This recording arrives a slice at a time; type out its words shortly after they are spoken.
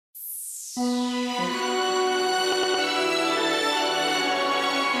Everyone,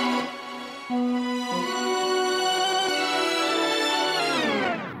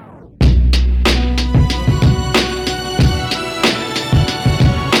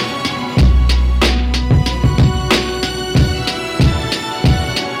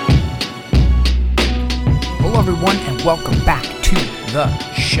 and welcome back to the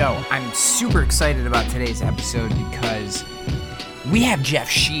show. I'm super excited about today's episode because we have Jeff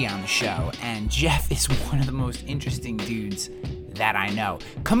Shee on the show, and Jeff is one of the most interesting dudes that I know.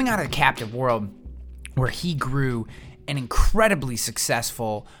 Coming out of the captive world, where he grew an incredibly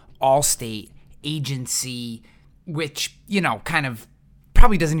successful Allstate agency, which, kind of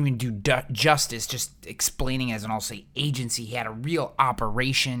probably doesn't even do justice just explaining as an Allstate agency. He had a real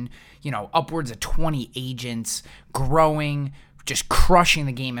operation, upwards of 20 agents, growing, just crushing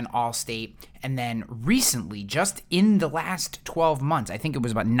the game in Allstate. And then recently, just in the last 12 months, I think it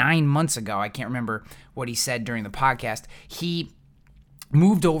was about 9 months ago, I can't remember what he said during the podcast, he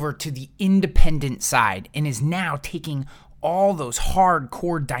moved over to the independent side and is now taking all those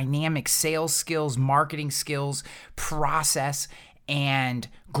hardcore dynamic sales skills, marketing skills, process, and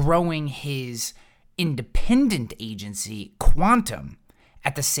growing his independent agency, Quantum,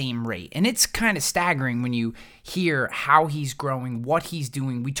 at the same rate. And it's kind of staggering when you hear how he's growing, what he's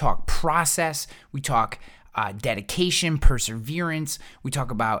doing. We talk process, we talk dedication, perseverance, we talk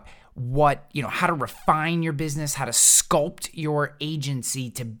about how to refine your business, how to sculpt your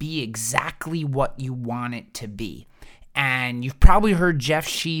agency to be exactly what you want it to be. And you've probably heard Jeff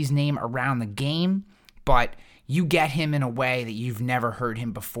Shee's name around the game, but you get him in a way that you've never heard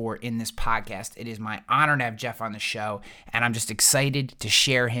him before in this podcast. It is my honor to have Jeff on the show, and I'm just excited to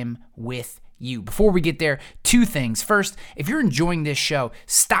share him with you. Before we get there, two things. First, if you're enjoying this show,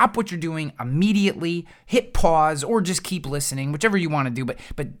 stop what you're doing immediately, hit pause, or just keep listening, whichever you want to do.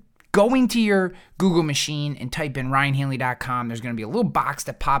 But going to your Google machine and type in ryanhanley.com, there's going to be a little box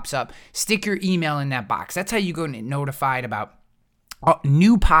that pops up. Stick your email in that box. That's how you go get notified about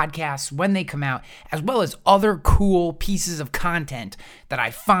new podcasts when they come out, as well as other cool pieces of content that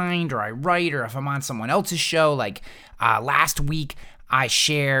I find or I write, or if I'm on someone else's show. Like last week, I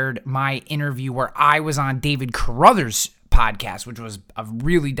shared my interview where I was on David Carruthers' podcast, which was a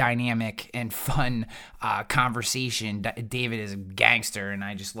really dynamic and fun conversation. David is a gangster, and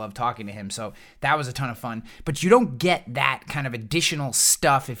I just love talking to him, so that was a ton of fun. But you don't get that kind of additional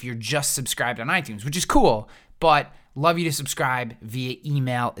stuff if you're just subscribed on iTunes, which is cool, but love you to subscribe via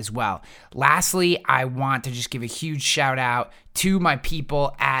email as well. Lastly, I want to just give a huge shout out to my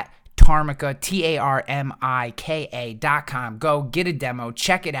people at Tarmika, TARMIKA.com. Go get a demo,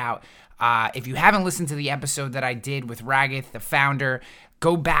 check it out. If you haven't listened to the episode that I did with Ragath, the founder,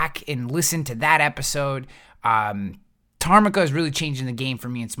 go back and listen to that episode. Tarmika is really changing the game for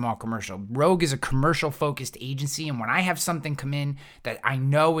me in small commercial. Rogue is a commercial-focused agency, and when I have something come in that I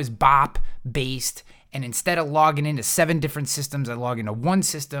know is BOP-based, and instead of logging into 7 different systems, I log into one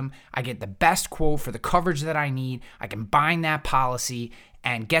system, I get the best quote for the coverage that I need, I can bind that policy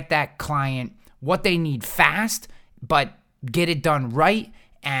and get that client what they need fast, but get it done right.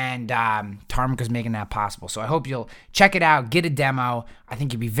 And Tarmika's making that possible. So I hope you'll check it out, get a demo. I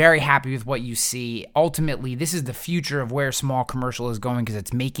think you'll be very happy with what you see. Ultimately, this is the future of where small commercial is going, because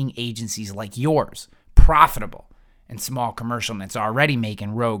it's making agencies like yours profitable in small commercial, and it's already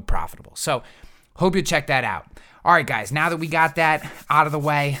making Rogue profitable. So hope you check that out. All right, guys, now that we got that out of the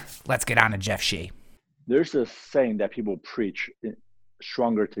way, let's get on to Jeff Shee. There's a saying that people preach,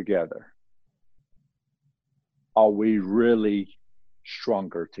 stronger together. Are we really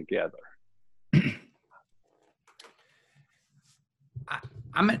stronger together?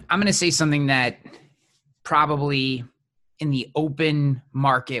 I'm going to say something that probably in the open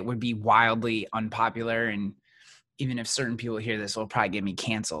market would be wildly unpopular, and even if certain people hear this, will probably get me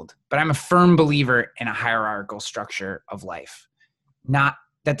canceled. But I'm a firm believer in a hierarchical structure of life. That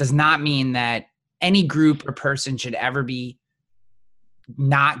does not mean that any group or person should ever be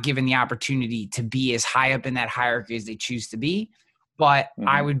not given the opportunity to be as high up in that hierarchy as they choose to be. But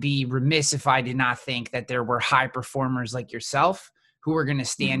I would be remiss if I did not think that there were high performers like yourself who were going to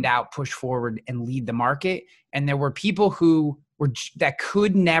stand out, push forward, and lead the market. And there were people who that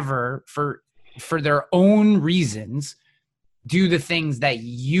could never, for their own reasons, do the things that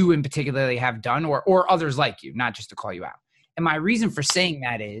you in particularly have done, or others like you, not just to call you out. And my reason for saying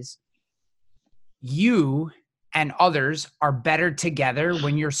that is you and others are better together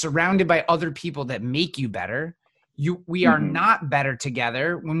when you're surrounded by other people that make you better. We are not better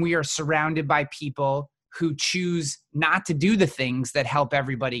together when we are surrounded by people who choose not to do the things that help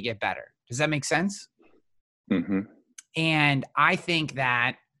everybody get better. Does that make sense? And I think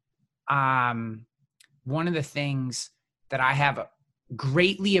that one of the things that I have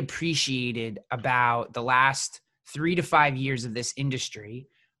greatly appreciated about the last 3 to 5 years of this industry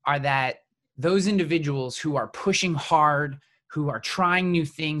are that those individuals who are pushing hard, who are trying new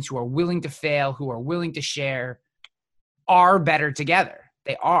things, who are willing to fail, who are willing to share, are better together.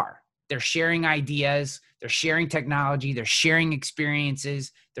 They are. They're sharing ideas, they're sharing technology, they're sharing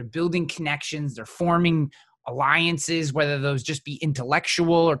experiences, they're building connections, they're forming alliances, whether those just be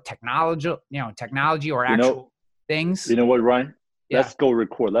intellectual or technology or actual things. You know what, Ryan? Yeah. Let's go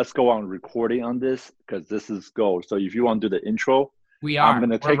record. Let's go on recording on this because this is gold. So if you want to do the intro, I'm going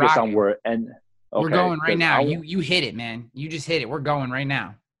to take it somewhere. And okay, we're going right now. You hit it, man. You just hit it. We're going right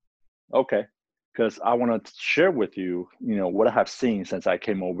now. Okay. Because I want to share with you, what I have seen since I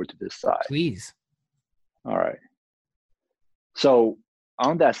came over to this side. Please. All right. So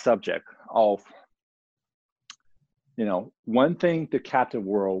on that subject of, one thing, the captive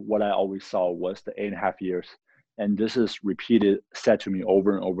world, what I always saw was the 8.5 years. And this is said to me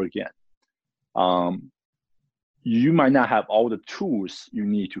over and over again. You might not have all the tools you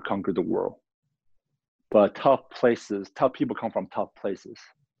need to conquer the world, but tough people come from tough places.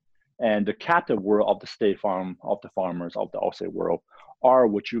 And the captive world of the State Farm, of the farmers, of the Allstate world are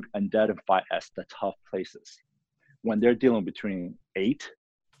what you identify as the tough places when they're dealing between 8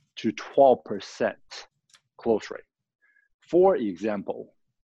 to 12% close rate. For example,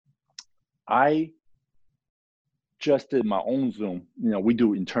 I just did my own Zoom. We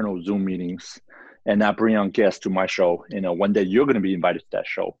do internal Zoom meetings and I bring on guests to my show. One day you're going to be invited to that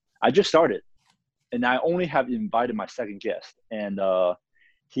show. I just started and I only have invited my second guest. And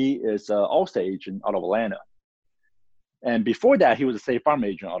he is an Allstate agent out of Atlanta. And before that, he was a State Farm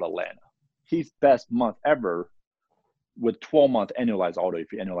agent out of Atlanta. His best month ever with 12-month annualized auto,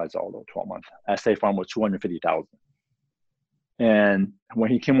 if you annualize auto 12 months, at State Farm was $250,000. And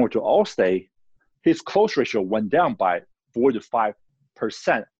when he came over to Allstate, his close ratio went down by 4 to 5%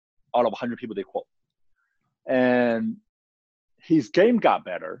 out of 100 people they quote. And his game got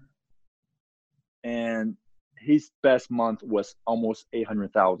better. And his best month was almost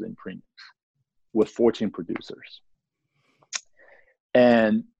 $800,000 in premiums with 14 producers.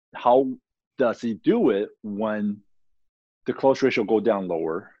 And how does he do it when the close ratio go down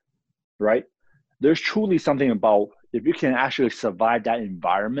lower, right? There's truly something about if you can actually survive that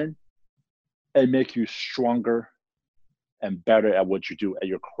environment, it makes you stronger and better at what you do at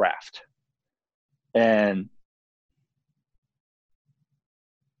your craft. And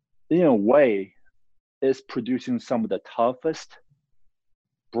in a way, it's producing some of the toughest,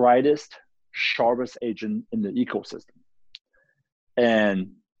 brightest, sharpest agent in the ecosystem.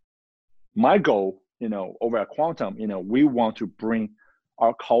 And my goal, over at Quantum, we want to bring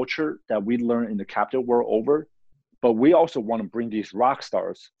our culture that we learn in the captive world over, but we also want to bring these rock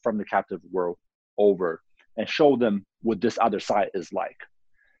stars from the captive world over and show them what this other side is like.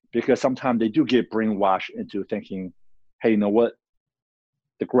 Because sometimes they do get brainwashed into thinking, hey, you know what?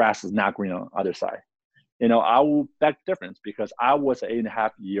 The grass is not green on the other side. I will beg the difference because I was an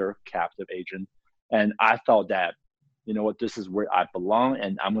 8.5-year captive agent and I thought that, this is where I belong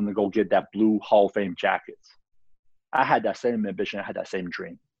and I'm going to go get that blue Hall of Fame jackets. I had that same ambition. I had that same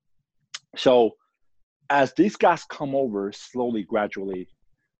dream. So as these guys come over slowly, gradually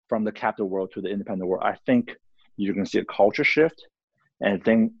from the captive world to the independent world, I think you're going to see a culture shift. And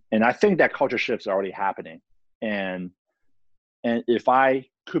I think that culture shift is already happening. And if I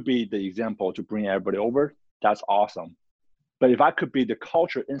could be the example to bring everybody over, that's awesome. But if I could be the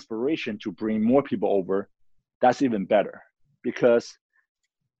culture inspiration to bring more people over, that's even better. Because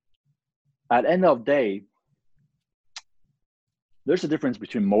at the end of the day, there's a difference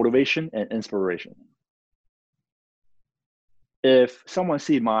between motivation and inspiration. If someone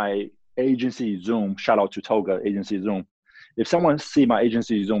see my agency Zoom, shout out to Toga Agency Zoom. If someone see my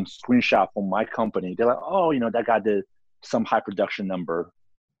agency Zoom screenshot from my company, they're like, oh, that guy did some high production number.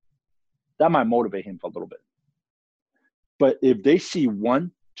 That might motivate him for a little bit. But if they see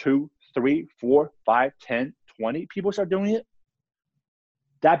 1, 2, 3, 4, 5, 10, 20 people start doing it,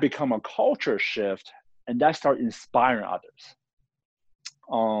 that become a culture shift and that start inspiring others.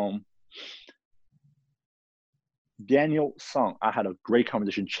 Daniel Sung, I had a great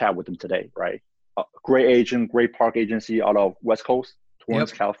conversation chat with him today, right? A great agent, great park agency out of West Coast,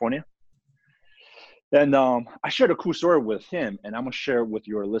 Torrance, California. And I shared a cool story with him, and I'm going to share it with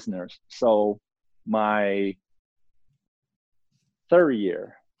your listeners. So my third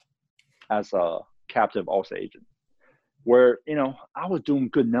year as a captive Allstate agent, where, I was doing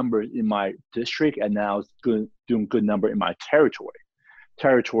good numbers in my district, and now I was doing good number in my territory.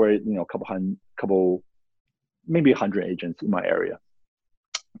 Maybe 100 agents in my area.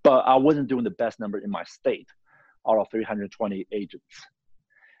 but I wasn't doing the best number in my state out of 320 agents.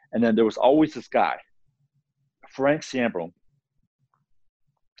 And then there was always this guy, Frank Ciambro,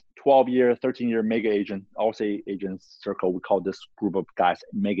 12-year, 13-year mega agent, Allstate agents circle. We call this group of guys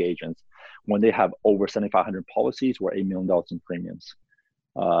mega agents when they have over 7,500 policies or $8 million in premiums.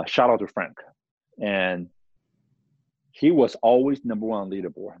 Shout out to Frank. And he was always number one on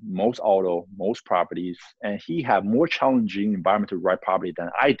leaderboard, most auto, most properties, and he had more challenging environment to write property than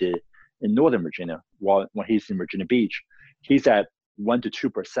I did in Northern Virginia. While when he's in Virginia Beach, he's at 1% to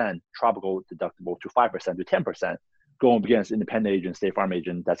 2% tropical deductible to 5% to 10%, going against independent agent, State Farm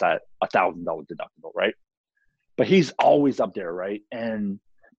agent that's at $1,000 deductible, right? But he's always up there, right? And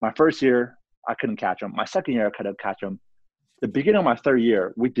my first year, I couldn't catch him. My second year, I couldn't catch him. The beginning of my third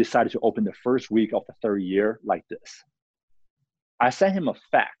year, we decided to open the first week of the third year like this. I sent him a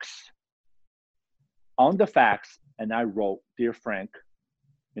fax. On the fax, and I wrote, "Dear Frank,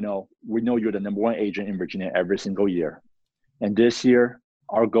 we know you're the number one agent in Virginia every single year. And this year,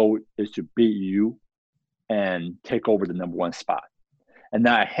 our goal is to beat you and take over the number one spot." And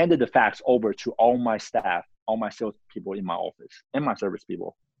then I handed the fax over to all my staff, all my sales people in my office, and my service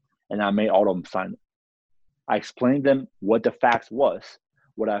people. And I made all of them sign it. I explained them what the fax was,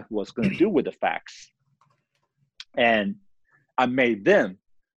 what I was going to do with the fax. And I made them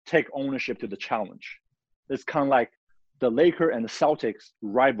take ownership to the challenge. It's kind of like the Lakers and the Celtics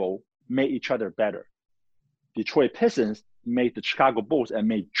rival made each other better. Detroit Pistons made the Chicago Bulls and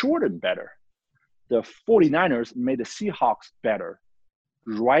made Jordan better. The 49ers made the Seahawks better.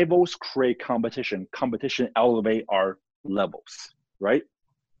 Rivals create competition. Competition elevate our levels, right?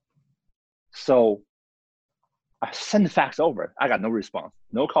 So I sent the fax over. I got no response.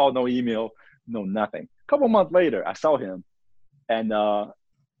 No call, no email, no nothing. A couple months later, I saw him, and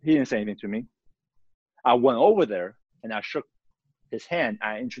he didn't say anything to me. I went over there, and I shook his hand.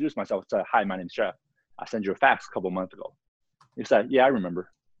 I introduced myself. I said, "Hi, my name's Jeff. I sent you a fax a couple months ago." He said, "Yeah, I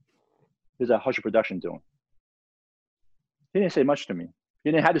remember." He said, "How's your production doing?" He didn't say much to me.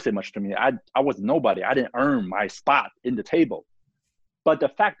 He didn't have to say much to me. I was nobody. I didn't earn my spot in the table. But the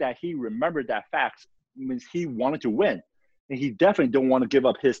fact that he remembered that fax means he wanted to win. And he definitely don't want to give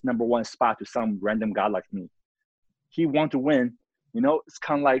up his number one spot to some random guy like me. He wanted to win. It's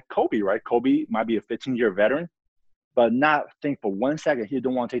kind of like Kobe, right? Kobe might be a 15-year veteran, but not think for 1 second he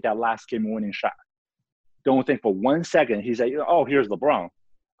don't want to take that last game winning shot. Don't think for 1 second he's like, "Oh, here's LeBron.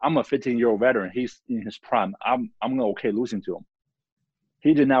 I'm a 15-year-old veteran. He's in his prime. I'm okay losing to him."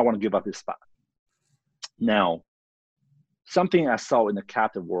 He did not want to give up his spot. Now, something I saw in the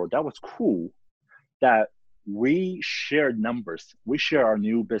captive world that was cool, that we shared numbers. We share our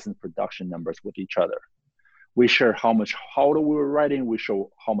new business production numbers with each other. We share how much auto we were writing. We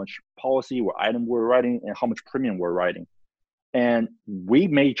show how much policy or item we're writing and how much premium we're writing. And we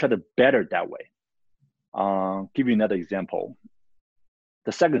made each other better that way. Give you another example.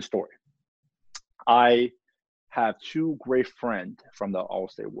 The second story. I have two great friends from the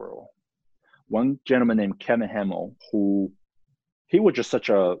Allstate world. One gentleman named Kevin Hamill, he was just such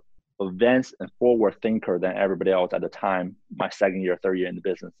a advanced and forward thinker than everybody else at the time, my second year, third year in the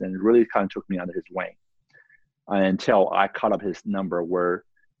business, and really kind of took me under his wing until I caught up his number, where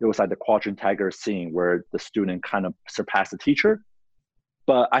it was like the Quadrant Tiger scene where the student kind of surpassed the teacher.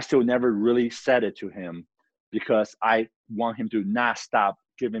 But I still never really said it to him because I want him to not stop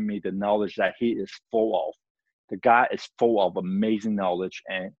giving me the knowledge that he is full of. The guy is full of amazing knowledge,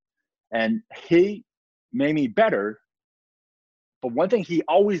 and he made me better. But one thing he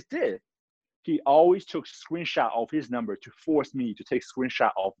always did, he always took screenshot of his number to force me to take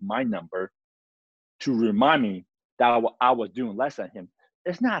screenshot of my number to remind me that I was doing less than him.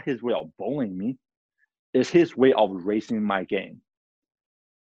 It's not his way of bullying me. It's his way of raising my game.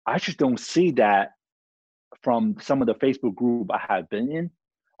 I just don't see that from some of the Facebook group I have been in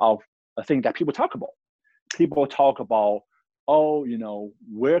of a thing that people talk about. People talk about, "Oh,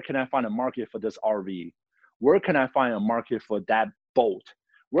 where can I find a market for this RV? Where can I find a market for that boat?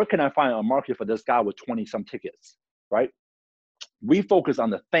 Where can I find a market for this guy with 20-some tickets?" Right? We focus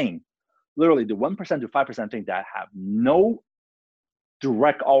on the thing, literally the 1% to 5% thing that have no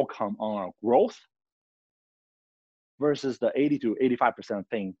direct outcome on our growth versus the 80 to 85%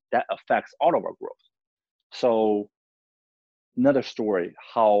 thing that affects all of our growth. So another story,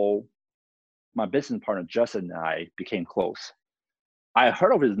 how my business partner, Justin, and I became close. I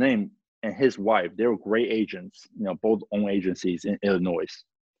heard of his name and his wife. They were great agents, both own agencies in Illinois.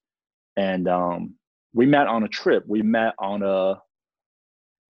 And we met on a trip. We met on a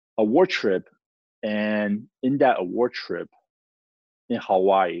award trip. And in that award trip in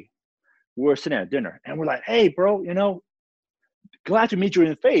Hawaii, we were sitting at dinner and we're like, "Hey, bro, glad to meet you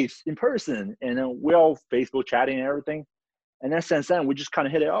in person. And then we're all Facebook chatting and everything. And then since then, we just kind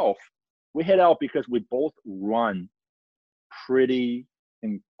of hit it off. We hit it off because we both run pretty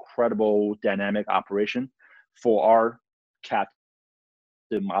incredible dynamic operation for our captive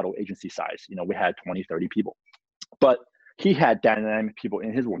model agency size. We had 20, 30 people. But he had dynamic people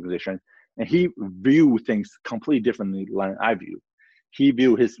in his organization, and he viewed things completely differently than I view. He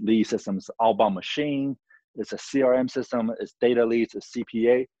viewed his lead system as outbound machine, it's a CRM system, it's data leads, it's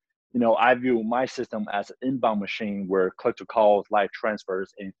CPA. I view my system as an inbound machine where click to calls, live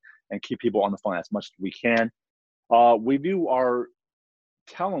transfers, and keep people on the phone as much as we can. We view our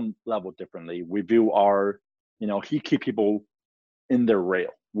talent level differently. We view our, he keep people in their rail,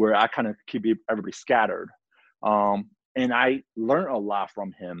 where I kind of keep everybody scattered. And I learned a lot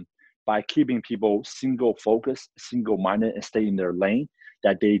from him by keeping people single focused, single minded, and stay in their lane,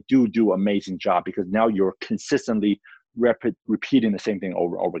 that they do amazing job, because now you're consistently repeating the same thing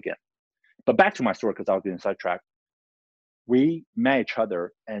over and over again. But back to my story, because I was getting sidetracked. We met each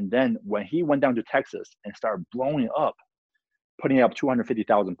other, and then when he went down to Texas and started blowing up, putting up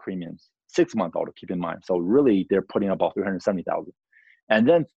 250,000 premiums, 6 month auto, keep in mind. So really, they're putting up about 370,000, and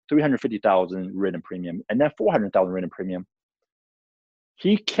then 350,000 written premium, and then 400,000 written premium.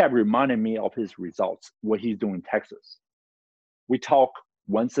 He kept reminding me of his results, what he's doing in Texas. We talk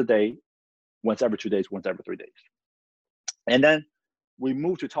once a day, once every 2 days, once every 3 days. And then we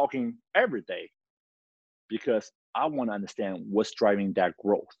moved to talking every day, because I want to understand what's driving that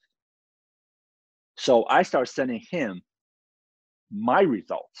growth. So I start sending him my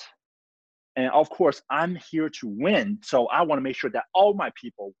results. And of course, I'm here to win. So I want to make sure that all my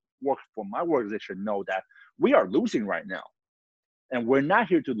people work for my organization know that we are losing right now. And we're not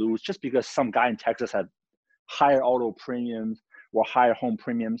here to lose just because some guy in Texas had higher auto premiums or higher home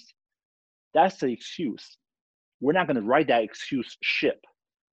premiums. That's the excuse. We're not going to write that excuse ship,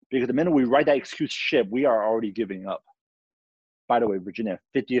 because the minute we write that excuse ship, we are already giving up. By the way, Virginia,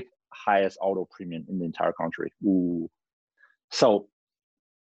 50th highest auto premium in the entire country. Ooh. So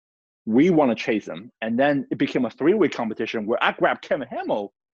we want to chase them. And then it became a 3-way competition where I grabbed Kevin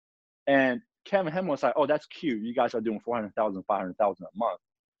Hamill, and Kevin Hamill was like, oh, that's cute. You guys are doing 400,000, 500,000 a month.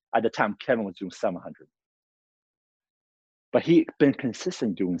 At the time, Kevin was doing 700. But he'd been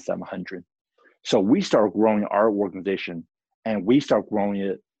consistent doing 700. So we started growing our organization, and we started growing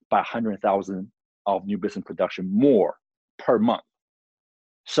it by 100,000 of new business production more per month.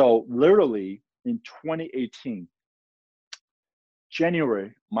 So literally in 2018,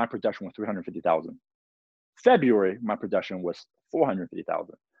 January, my production was 350,000. February, my production was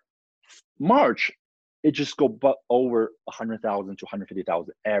 450,000. March, it just go over 100,000 to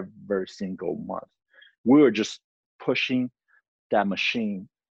 150,000 every single month. We were just pushing that machine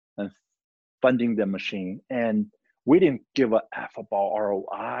and funding the machine, and we didn't give a F about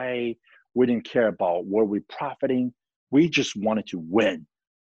ROI. We didn't care about were we profiting. We just wanted to win.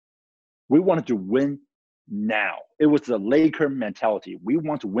 We wanted to win now. It was the Laker mentality. We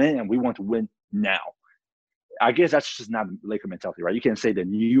want to win, and we want to win now. I guess that's just not Laker mentality, right? You can say the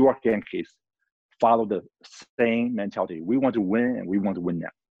New York Yankees follow the same mentality. We want to win, and we want to win now.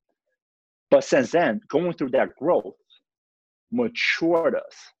 But since then, going through that growth matured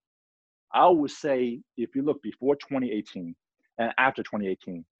us. I would say if you look before 2018 and after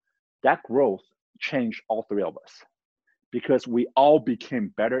 2018, that growth changed all three of us, because we all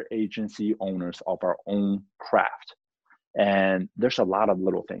became better agency owners of our own craft. And there's a lot of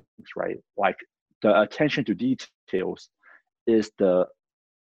little things, right? Like the attention to details is the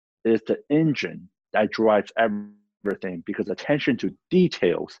engine that drives everything, because attention to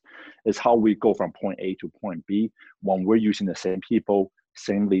details is how we go from point A to point B when we're using the same people,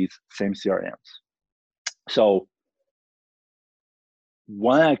 same leads, same CRMs. So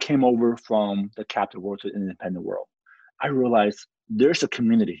when I came over from the captive world to the independent world, I realized there's a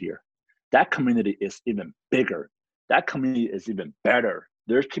community here. That community is even bigger. That community is even better.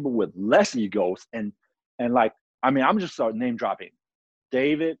 There's people with less egos and like, I'm just name dropping.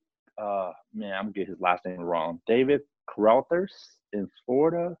 David, I'm gonna get his last name wrong. David Carothers in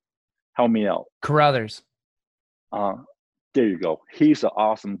Florida. Help me out. Carothers. There you go. He's an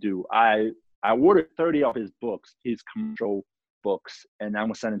awesome dude. I ordered 30 of his books, his commercial books, and I'm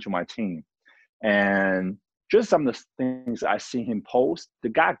gonna send it to my team. And just some of the things I see him post, the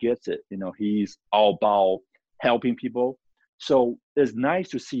guy gets it. He's all about helping people. So it's nice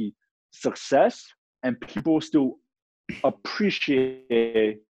to see success and people still appreciate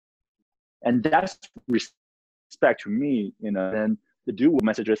it. And that's respect to me, And the dude with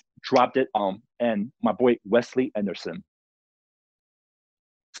messages dropped it. And my boy Wesley Anderson,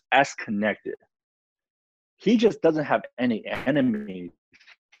 as connected. He just doesn't have any enemies.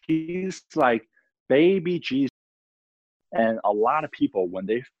 He's like baby Jesus. And a lot of people, when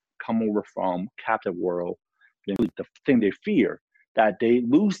they come over from captive world, the thing they fear that they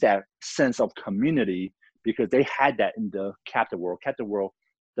lose that sense of community because they had that in the captive world. Captive world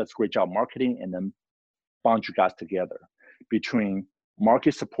does a great job marketing and then bond you guys together between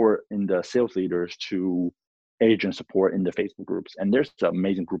market support in the sales leaders to agent support in the Facebook groups. And there's an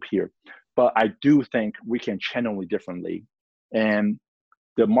amazing group here. But I do think we can channel it differently. And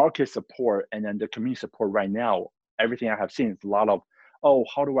the market support and then the community support right now, everything I have seen is a lot of, oh,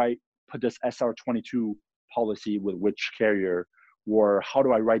 how do I put this SR22 policy with which carrier? Or how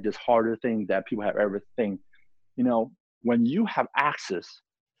do I write this harder thing that people have everything? You know, when you have access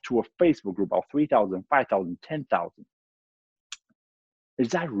to a Facebook group of 3,000, 5,000, 10,000, is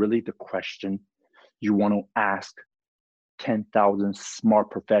that really the question you want to ask 10,000 smart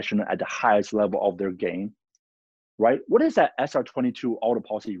professionals at the highest level of their game? Right? What is that SR22 auto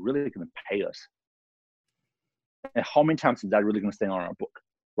policy really going to pay us? And how many times is that really going to stay on our book?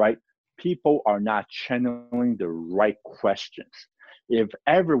 Right? People are not channeling the right questions. If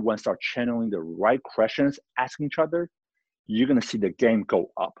everyone starts channeling the right questions, asking each other, you're going to see the game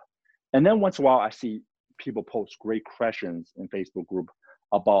go up. And then once in a while, I see people post great questions in Facebook group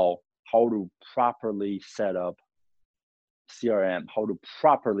about how to properly set up CRM, how to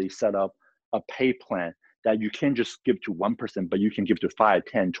properly set up a pay plan that you can't just give to one person, but you can give to 5,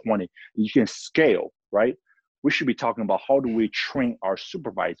 10, 20. You can scale, right? We should be talking about how do we train our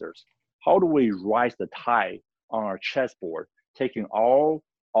supervisors? How do we rise the tide on our chessboard, taking all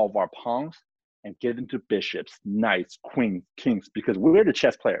of our pawns and get them to bishops, knights, queens, kings, because we're the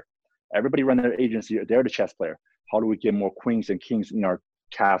chess player. Everybody run their agency, they're the chess player. How do we get more queens and kings in our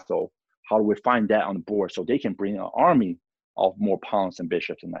castle? How do we find that on the board so they can bring an army of more pawns and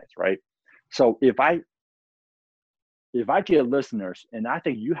bishops and knights, right? So if I get listeners, and I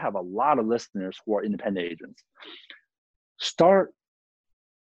think you have a lot of listeners who are independent agents, start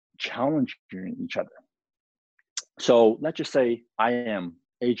challenging each other. So let's just say I am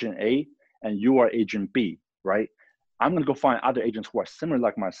agent A and you are agent B, right? I'm going to go find other agents who are similar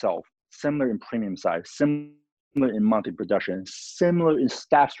like myself, similar in premium size, similar in monthly production, similar in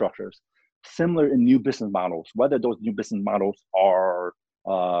staff structures, similar in new business models, whether those new business models are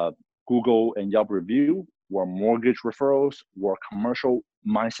Google and Yelp review, or mortgage referrals, or commercial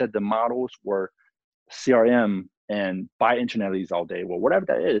mindset, the models, or CRM and buy internet leads all day, or whatever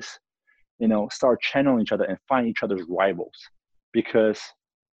that is, you know, start channeling each other and find each other's rivals. Because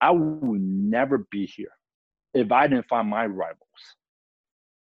I would never be here if I didn't find my rivals.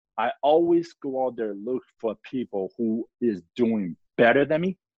 I always go out there, look for people who is doing better than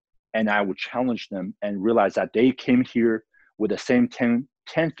me, and I would challenge them and realize that they came here with the same 10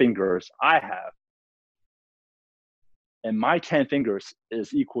 fingers I have. And my 10 fingers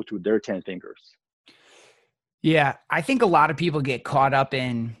is equal to their 10 fingers. Yeah, I think a lot of people get caught up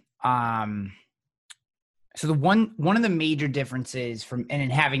in so the one of the major differences from and in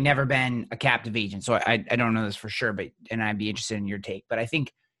having never been a captive agent, so I don't know this for sure, but and I'd be interested in your take. But I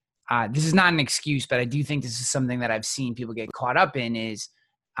think this is not an excuse, but I do think this is something that I've seen people get caught up in is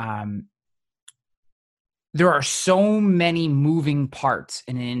there are so many moving parts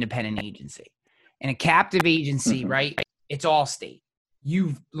in an independent agency. In a captive agency, right? It's all state.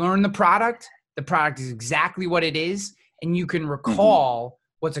 You've learned the product is exactly what it is, and you can recall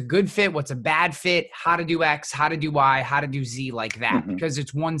what's a good fit, what's a bad fit, how to do X, how to do Y, how to do Z like that, because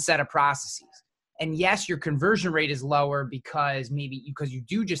it's one set of processes. And yes, your conversion rate is lower because you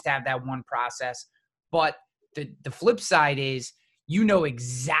do just have that one process, but the flip side is you know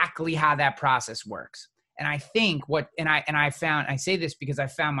exactly how that process works. And I think I say this because I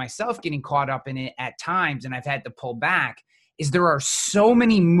found myself getting caught up in it at times, and I've had to pull back, is there are so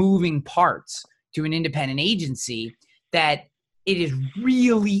many moving parts to an independent agency that it is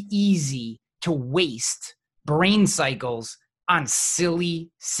really easy to waste brain cycles on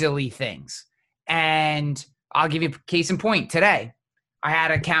silly, silly things. And I'll give you a case in point. Today, I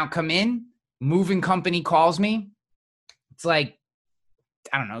had an account come in, moving company calls me. It's like,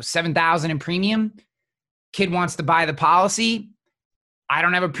 I don't know, $7,000 in premium. Kid wants to buy the policy. I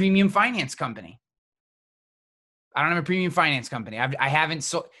don't have a premium finance company. I haven't,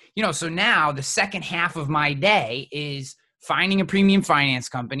 so now the second half of my day is finding a premium finance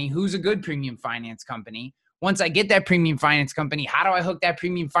company. Who's a good premium finance company? Once I get that premium finance company, how do I hook that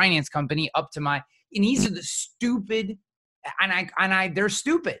premium finance company up to and these are the stupid, they're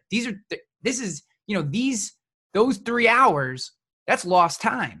stupid. Those 3 hours, that's lost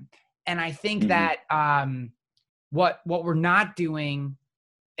time. And I think that what we're not doing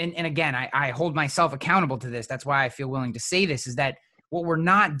and again, I hold myself accountable to this. That's why I feel willing to say this, is that what we're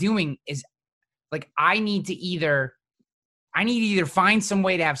not doing is, like, I need to either find some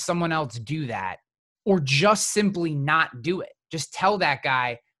way to have someone else do that, or just simply not do it. Just tell that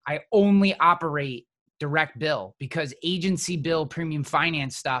guy, I only operate direct bill, because agency bill premium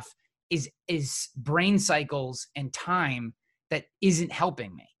finance stuff is brain cycles and time that isn't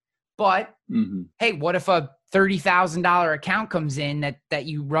helping me. But hey, what if a $30,000 account comes in that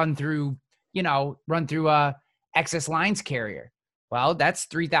you run through a excess lines carrier? Well, that's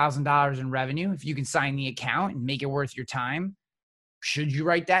 $3,000 in revenue. If you can sign the account and make it worth your time, should you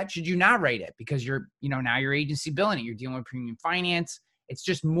write that? Should you not write it? Because now you're agency billing it. You're dealing with premium finance. It's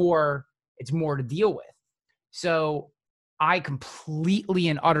just more, it's more to deal with. So I completely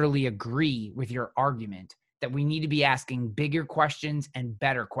and utterly agree with your argument that we need to be asking bigger questions and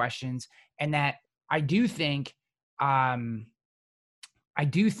better questions. And that I do think that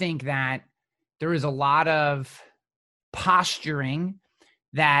there is a lot of posturing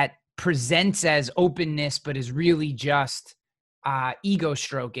that presents as openness, but is really just ego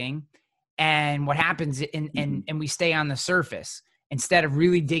stroking. And what happens, and we stay on the surface instead of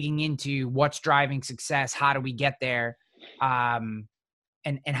really digging into what's driving success. How do we get there? And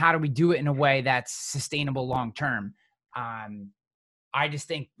how do we do it in a way that's sustainable long-term? I just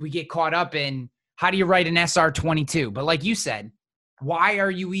think we get caught up in, how do you write an SR22? But like you said, why are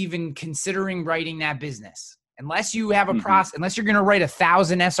you even considering writing that business? Unless you have a process, unless you're going to write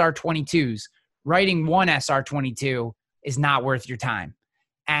 1,000 SR22s, writing one SR22 is not worth your time.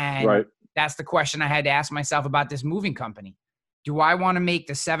 And that's the question I had to ask myself about this moving company. Do I want to make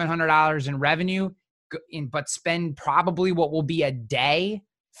the $700 in revenue, but spend probably what will be a day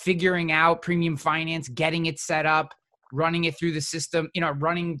figuring out premium finance, getting it set up, running it through the system,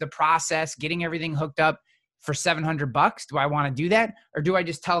 running the process, getting everything hooked up for $700? Do I want to do that? Or do I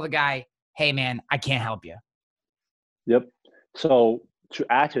just tell the guy, hey man, I can't help you? Yep. So to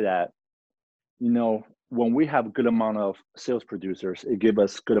add to that, when we have a good amount of sales producers, it gives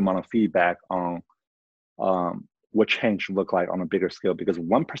us good amount of feedback on what change look like on a bigger scale. Because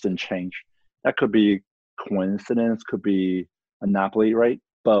 1% change, that could be coincidence, could be anomaly, right?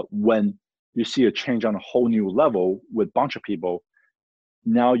 But when you see a change on a whole new level with a bunch of people,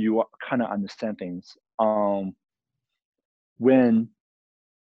 now you kind of understand things.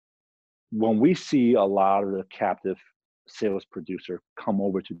 When we see a lot of the captive sales producer come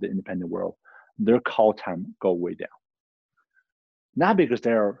over to the independent world, their call time go way down. Not because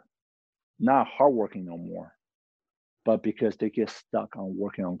they're not hardworking no more, but because they get stuck on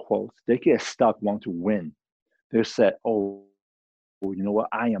working on quotes. They get stuck wanting to win. They said, oh, you know what?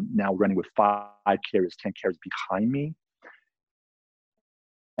 I am now running with 5 carriers, 10 carriers behind me.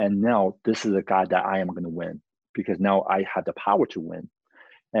 And now this is a guy that I am going to win, because now I have the power to win.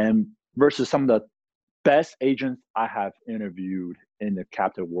 And versus some of the best agents I have interviewed in the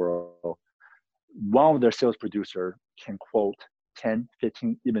captive world, one of their sales producer can quote 10,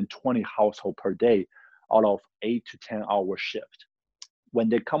 15, even 20 household per day out of 8 to 10 hour shift. When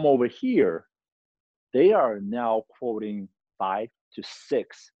they come over here, they are now quoting 5 to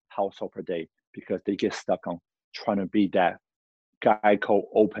 6 household per day, because they get stuck on trying to be that Geico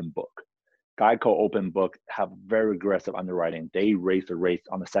open book. Geico open book have very aggressive underwriting. They raise the rates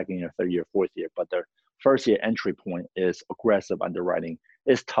on the second year, third year, fourth year, but their first year entry point is aggressive underwriting.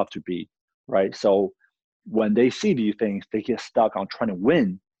 It's tough to beat, right? So when they see these things, they get stuck on trying to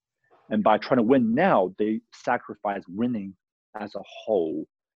win. And by trying to win now, they sacrifice winning as a whole.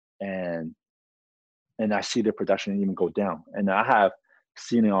 And I see the production even go down. And I have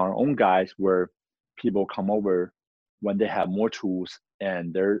seen in our own guys where people come over when they have more tools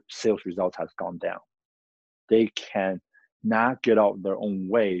and their sales results has gone down. They can not get out their own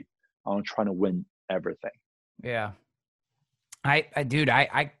way on trying to win everything. Yeah.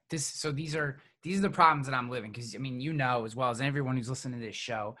 So these are the problems that I'm living. Cause I mean, as well as everyone who's listening to this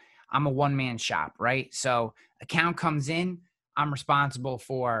show, I'm a one-man shop, right? So account comes in, I'm responsible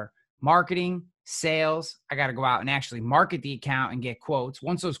for marketing, sales. I got to go out and actually market the account and get quotes.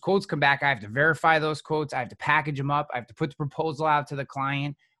 Once those quotes come back, I have to verify those quotes. I have to package them up. I have to put the proposal out to the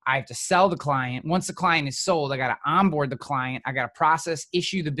client. I have to sell the client. Once the client is sold, I got to onboard the client. I got to process,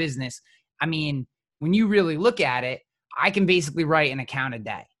 issue the business. I mean, when you really look at it, I can basically write an account a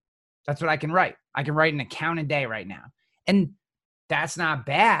day. That's what I can write. I can write an account a day right now. And that's not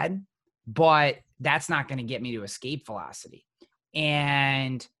bad, but that's not going to get me to escape velocity.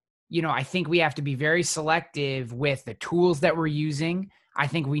 And I think we have to be very selective with the tools that we're using. I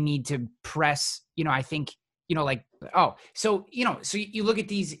think we need to press, I think, like, oh, so, so you look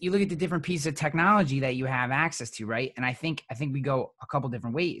at you look at the different pieces of technology that you have access to, right? And I think we go a couple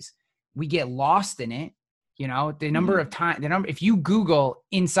different ways. We get lost in it, the number of time, if you Google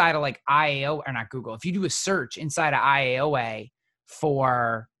inside of like IAO, or not Google, if you do a search inside of IAOA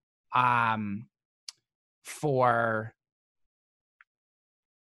for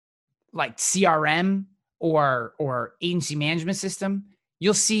like CRM or agency management system,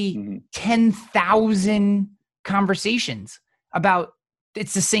 you'll see 10,000 conversations about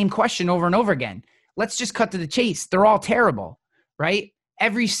it's the same question over and over again. Let's just cut to the chase. They're all terrible, right?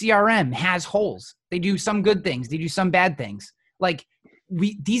 Every CRM has holes. They do some good things. They do some bad things. Like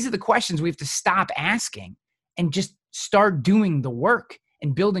these are the questions we have to stop asking and just start doing the work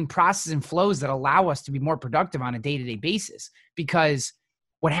and building processes and flows that allow us to be more productive on a day-to-day basis. Because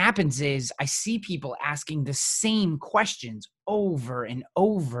what happens is I see people asking the same questions over and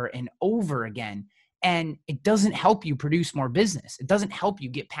over and over again. And it doesn't help you produce more business. It doesn't help you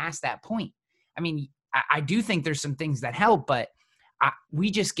get past that point. I mean, I do think there's some things that help, but we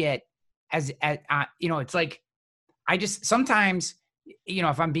just get it's like, I just sometimes,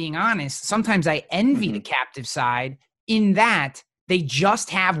 if I'm being honest, sometimes I envy the captive side in that they just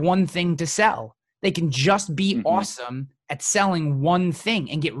have one thing to sell. They can just be awesome at selling one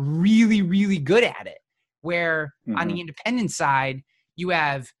thing and get really, really good at it. Where on the independent side, you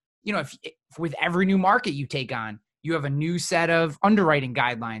have, if with every new market you take on, you have a new set of underwriting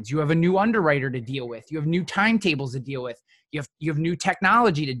guidelines. You have a new underwriter to deal with. You have new timetables to deal with. You have new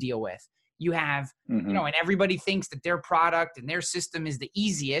technology to deal with. You have, and everybody thinks that their product and their system is the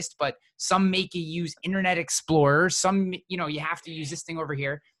easiest, but some make you use Internet Explorer. Some, you have to use this thing over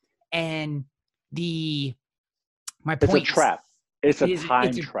here. And my point is, it's a trap. It's a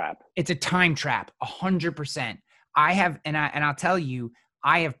time trap. It's a time trap, 100%. I'll tell you,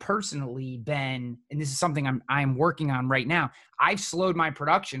 I have personally been, and this is something I'm working on right now. I've slowed my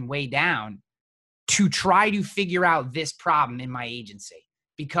production way down to try to figure out this problem in my agency,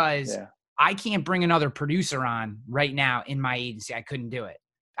 because I can't bring another producer on right now in my agency. I couldn't do it.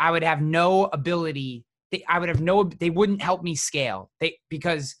 I would have no ability. They wouldn't help me scale.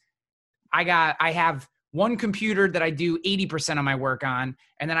 Because I have one computer that I do 80% of my work on.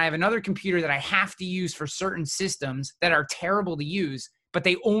 And then I have another computer that I have to use for certain systems that are terrible to use, but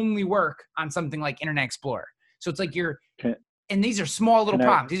they only work on something like Internet Explorer. So it's like and these are small little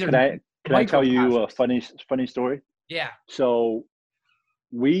problems. Can I tell you a funny story? Yeah. So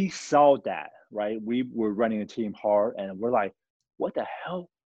we saw that, right? We were running a team hard and we're like, what the hell?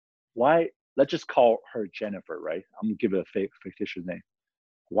 Why? Let's just call her Jennifer, right? I'm gonna give it a fictitious name.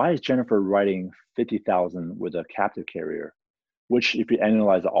 Why is Jennifer writing 50,000 with a captive carrier, which if you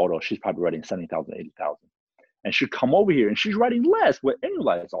analyze the auto, she's probably writing 70,000, 80,000. And she'd come over here and she's writing less with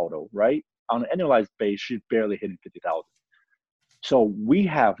annualized auto, right? On an annualized base, she's barely hitting 50,000. So we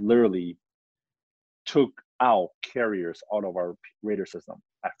have literally took out carriers out of our radar system.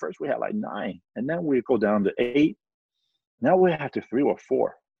 At first we had like 9, and then we go down to 8. Now we have to 3 or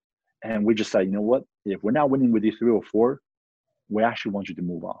 4. And we just said, you know what? If we're not winning with these 3 or 4, we actually want you to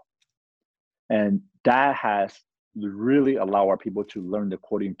move on. And that has really allowed our people to learn the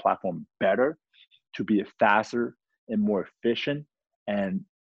quoting platform better, to be faster and more efficient. And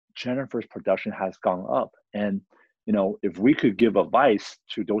Jennifer's production has gone up. And, if we could give advice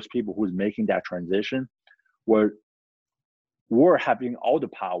to those people who's making that transition, where we're having all the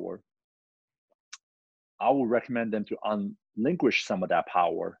power, I would recommend them to unrelinquish some of that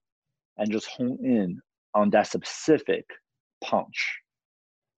power and just hone in on that specific punch,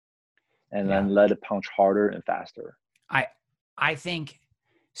 and then let it punch harder and faster. I think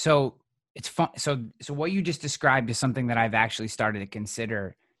so. It's fun. So what you just described is something that I've actually started to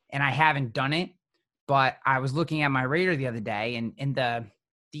consider, and I haven't done it, but I was looking at my radar the other day, and in the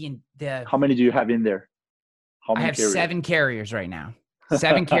how many do you have in there? How many I have carriers? 7 carriers right now.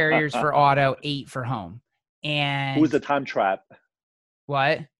 7 carriers for auto, 8 for home. And who's the time trap?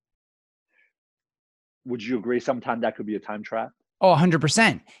 What? Would you agree sometimes that could be a time trap? Oh,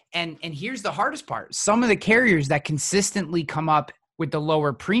 100%. And here's the hardest part. Some of the carriers that consistently come up with the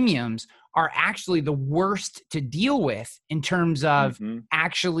lower premiums are actually the worst to deal with in terms of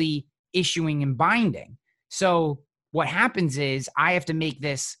actually issuing and binding. So what happens is I have to make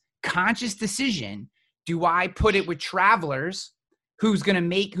this conscious decision. Do I put it with Travelers, who's going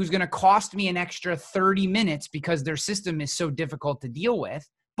to cost me an extra 30 minutes because their system is so difficult to deal with,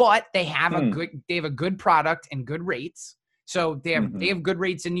 but they have a good product and good rates. So they have good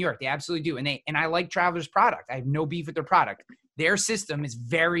rates in New York. They absolutely do. And I like Travelers' product. I have no beef with their product. Their system is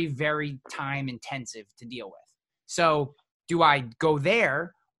very, very time intensive to deal with. So do I go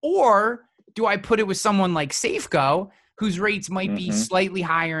there, or do I put it with someone like Safeco, whose rates might be Mm-hmm. slightly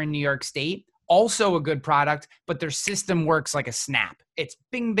higher in New York State, also a good product, but their system works like a snap. It's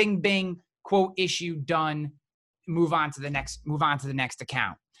bing, bing, bing, quote issue, done, move on to the next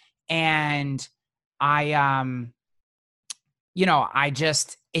account. And these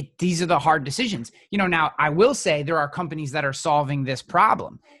are the hard decisions. Now I will say there are companies that are solving this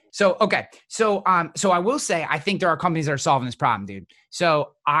problem. So I will say I think there are companies that are solving this problem, dude.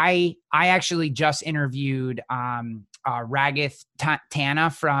 So I actually just interviewed Ragath Tana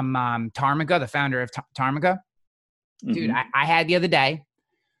from Tarmica, the founder of Tarmica. Dude, Mm-hmm. I had the other day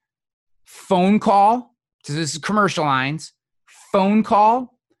phone call. So this is commercial lines. Phone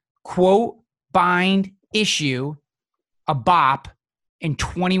call, quote, bind, issue, a BOP in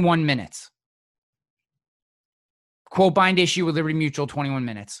 21 minutes. Quote, bind, issue with Liberty Mutual, 21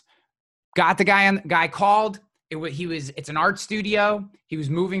 minutes. Got the guy called. It's an art studio. He was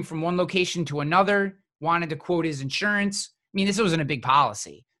moving from one location to another, wanted to quote his insurance. I mean, this wasn't a big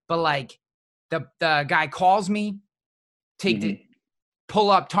policy, but like the guy calls me, pull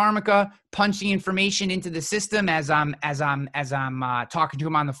up Tarmica, punch the information into the system as I'm talking to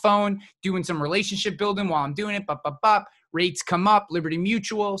him on the phone, doing some relationship building while I'm doing it. Rates come up. Liberty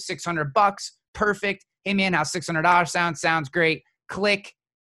Mutual, $600, perfect. Hey man, how's $600 sound? Sounds great. Click.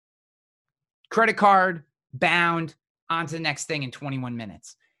 Credit card, bound, on to the next thing in 21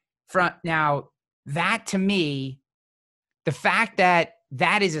 minutes. Now, that to me, the fact that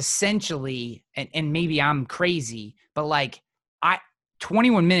is essentially, and maybe I'm crazy, but like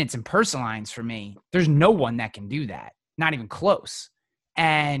 21 minutes in personal lines for me, there's no one that can do that, not even close.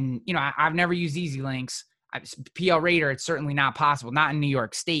 And, I've never used Easy Links. PL Rater, it's certainly not possible, not in New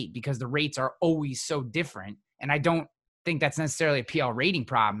York State, because the rates are always so different. And I don't think that's necessarily a PL rating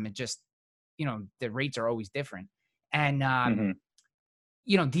problem. It just, the rates are always different. And,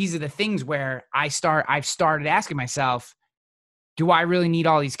 these are the things where I've started asking myself, do I really need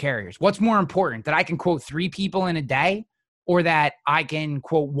all these carriers? What's more important, that I can quote 3 people in a day or that I can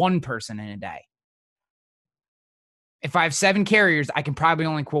quote 1 person in a day? If I have 7 carriers, I can probably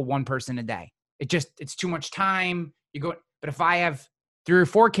only quote 1 person a day. It's too much time. But if I have 3 or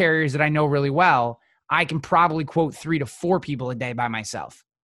 4 carriers that I know really well, I can probably quote 3 to 4 people a day by myself.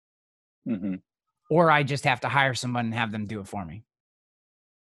 Mm-hmm. Or I just have to hire someone and have them do it for me.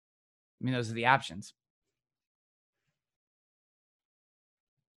 I mean, those are the options.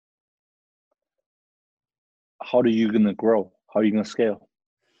 How are you going to grow? How are you going to scale?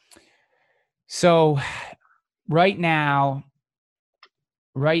 So right now,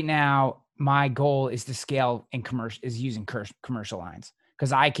 my goal is to scale in using commercial lines,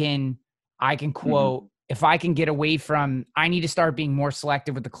 because I can quote, if I can get away from, I need to start being more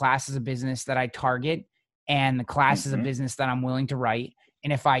selective with the classes of business that I target and the classes of business that I'm willing to write.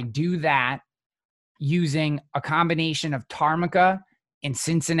 And if I do that using a combination of Tarmica and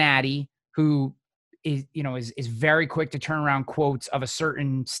Cincinnati, who is very quick to turn around quotes of a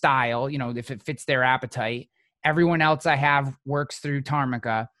certain style, if it fits their appetite. Everyone else I have works through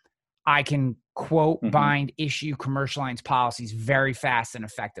Tarmica. I can quote, bind, issue commercial lines policies very fast and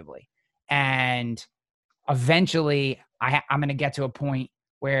effectively. And eventually I'm going to get to a point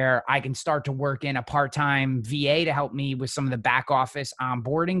where I can start to work in a part-time VA to help me with some of the back office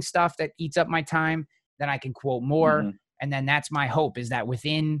onboarding stuff that eats up my time. Then I can quote more. And then that's my hope, is that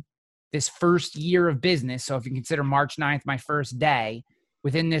within this first year of business, so if you consider March 9th my first day,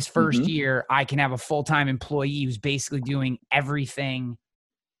 within this first year, I can have a full-time employee who's basically doing everything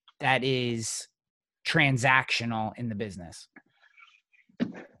that is transactional in the business.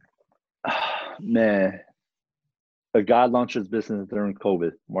 Man, a guy launched his business during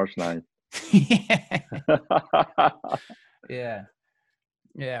COVID, March 9th. Yeah.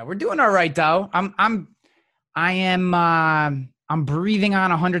 We're doing all right though. I'm breathing on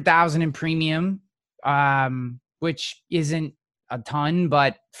 100,000 in premium, which isn't a ton,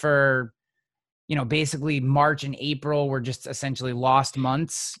 but for, basically March and April were just essentially lost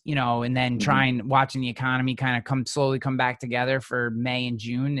months, and then watching the economy kind of slowly come back together for May and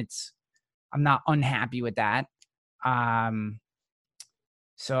June. I'm not unhappy with that.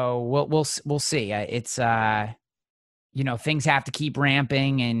 So we'll see. It's, things have to keep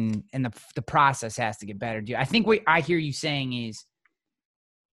ramping and the process has to get better. I think what I hear you saying is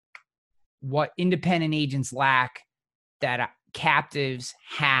what independent agents lack that captives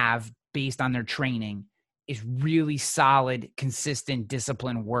have based on their training is really solid, consistent,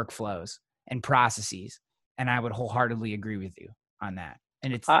 disciplined workflows and processes. And I would wholeheartedly agree with you on that.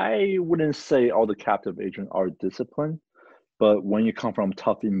 And I wouldn't say all the captive agents are disciplined, but when you come from a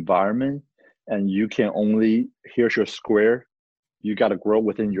tough environment and you can only, here's your square, you got to grow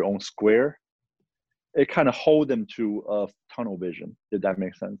within your own square. It kind of hold them to a tunnel vision, if that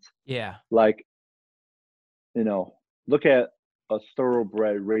makes sense. Yeah. Like, look at a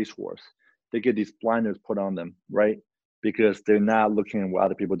thoroughbred racehorse. They get these blinders put on them, right? Because they're not looking at what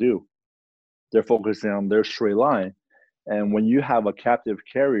other people do. They're focusing on their straight line. And when you have a captive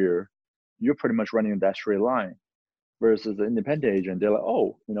carrier, you're pretty much running that straight line. Versus the independent agent, they're like,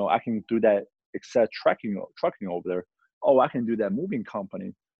 oh, I can do that exact trucking over there. Oh, I can do that moving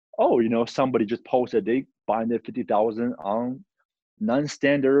company. Oh, somebody just posted they buying their 50,000 on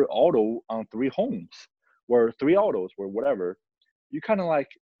non-standard auto on 3 homes or 3 autos or whatever. You kind of like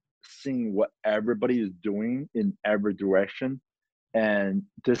seeing what everybody is doing in every direction. And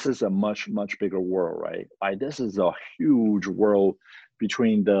this is a much, much bigger world, right? Like this is a huge world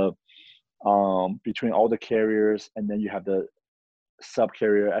between between all the carriers, and then you have the sub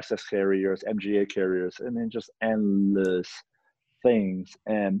carrier, SS carriers, MGA carriers, and then just endless things.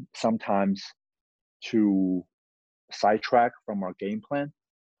 And sometimes to sidetrack from our game plan,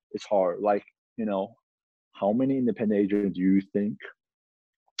 it's hard. Like, how many independent agents do you think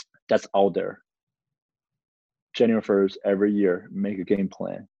that's out there? January 1st, every year, make a game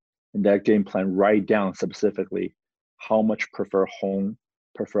plan. And that game plan, write down specifically how much prefer home,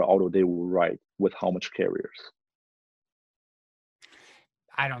 prefer auto they will write with how much carriers.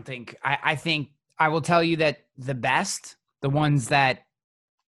 I think I will tell you that the best, the ones that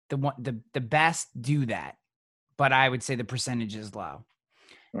the best do that, but I would say the percentage is low.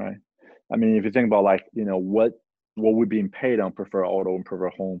 Right. I mean, if you think about like, what we're being paid on prefer auto and prefer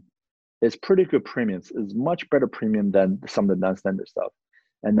home, it's pretty good premiums. It's much better premium than some of the non-standard stuff.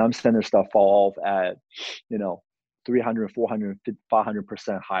 And non-standard stuff fall off at, 300, 400,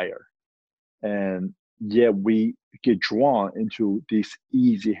 500% higher. And yet we get drawn into this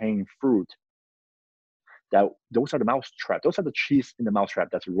easy hanging fruit. Those are the mousetrap. Those are the cheese in the mousetrap.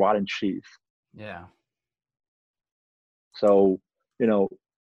 That's rotten cheese. Yeah. So,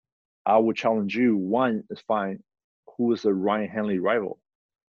 I would challenge you. One is find who is the Ryan Hanley rival,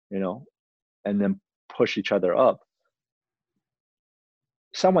 and then push each other up.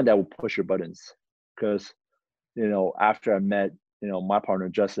 Someone that will push your buttons, because, after I met, my partner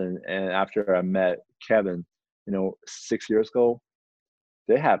Justin, and after I met Kevin, 6 years ago,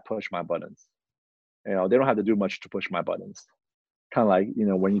 they have pushed my buttons. They don't have to do much to push my buttons. Kind of like,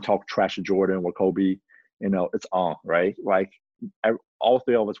 when you talk trash to Jordan or Kobe, it's on, right? Like all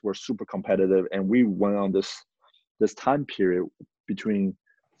 3 of us were super competitive, and we went on this time period between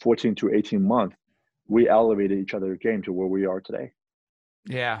 14 to 18 months. We elevated each other's game to where we are today.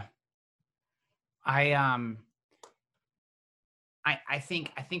 Yeah. I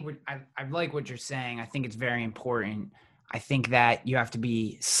think I like what you're saying. I think it's very important. I think that you have to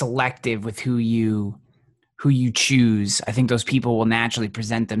be selective with who you choose. I think those people will naturally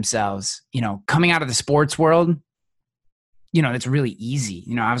present themselves, coming out of the sports world, it's really easy.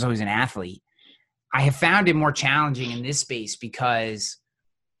 I was always an athlete. I have found it more challenging in this space because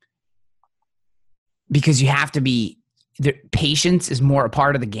you have to be, patience is more a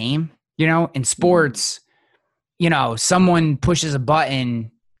part of the game, in sports. Someone pushes a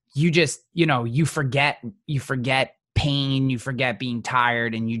button, you just, you forget pain, you forget being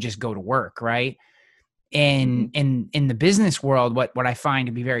tired, and you just go to work. Right. And in the business world, what I find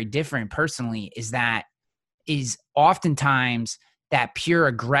to be very different personally is oftentimes that pure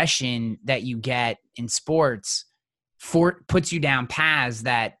aggression that you get in sports puts you down paths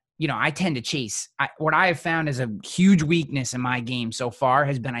that, I tend to chase. What I have found is a huge weakness in my game so far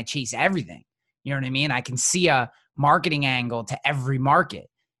has been I chase everything. You know what I mean? I can see a marketing angle to every market.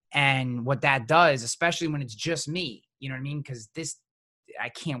 And what that does, especially when it's just me, you know what I mean? Because I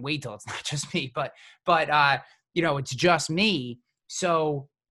can't wait till it's not just me, but it's just me. So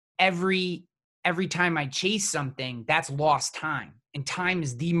every time I chase something, that's lost time. And time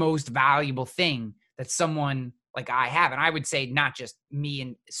is the most valuable thing that someone like I have. And I would say not just me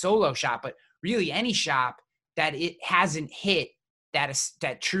in solo shop, but really any shop that it hasn't hit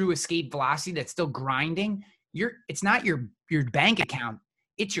that true escape velocity that's still grinding. It's not your bank account,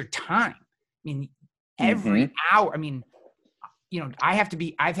 it's your time. I mean, every hour,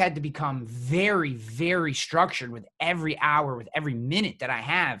 I've had to become very, very structured with every hour, with every minute that I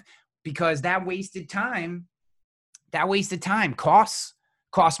have, because that wasted time costs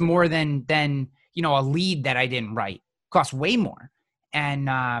more than a lead that I didn't write. Costs way more. And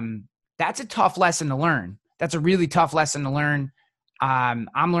that's a tough lesson to learn. That's a really tough lesson to learn.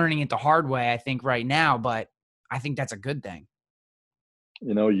 I'm learning it the hard way, I think, right now, but I think that's a good thing.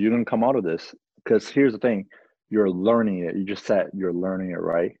 You don't come out of this, because here's the thing. You're learning it. You just said you're learning it,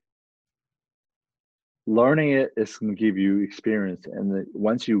 right? learning it is going to give you experience. And then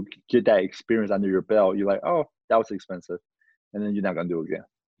once you get that experience under your belt, you're like, oh, that was expensive. And then you're not going to do it again.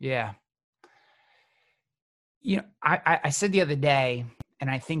 Yeah. You know, I said the other day, and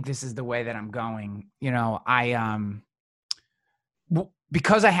I think this is the way that I'm going, you know,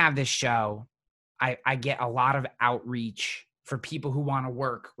 because I have this show, I get a lot of outreach for people who want to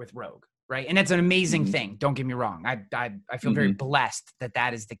work with Rogue, right? And it's an amazing thing. Don't get me wrong. I feel very blessed that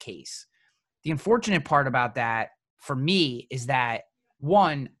that is the case. The unfortunate part about that for me is that,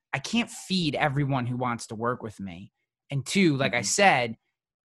 one, I can't feed everyone who wants to work with me. And two, like I said,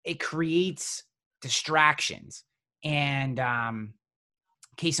 it creates distractions. And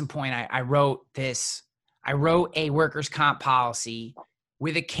case in point, I wrote a workers' comp policy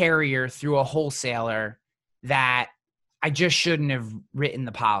with a carrier through a wholesaler that I just shouldn't have written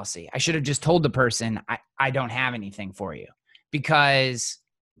the policy. I should have just told the person, I don't have anything for you, because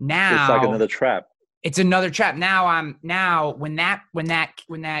now it's like another trap. It's another trap. Now when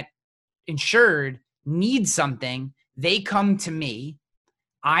that insured needs something, they come to me.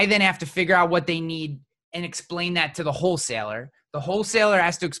 I then have to figure out what they need and explain that to the wholesaler. The wholesaler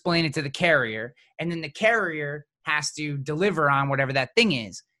has to explain it to the carrier, and then the carrier has to deliver on whatever that thing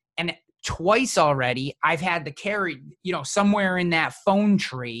is. And twice already, I've had the carrier, you know, somewhere in that phone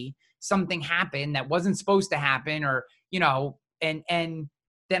tree, something happened that wasn't supposed to happen, or, you know, and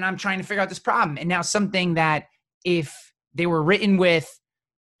then I'm trying to figure out this problem. And now something that if they were written with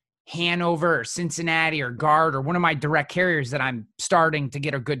Hanover or Cincinnati or Guard or one of my direct carriers that I'm starting to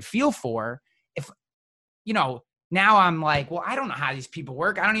get a good feel for, if, you know, now I'm like, well, I don't know how these people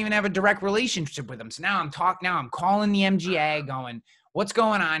work. I don't even have a direct relationship with them. So now I'm calling the MGA going, what's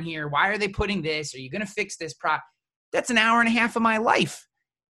going on here? Why are they putting this? Are you going to fix this problem? That's an hour and a half of my life.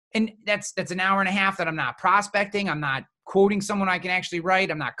 And that's an hour and a half that I'm not prospecting. I'm not quoting someone I can actually write.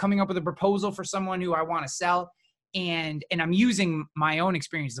 I'm not coming up with a proposal for someone who I want to sell. And I'm using my own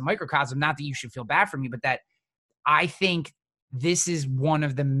experience as a microcosm, not that you should feel bad for me, but that I think this is one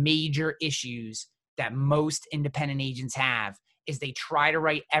of the major issues that most independent agents have, is they try to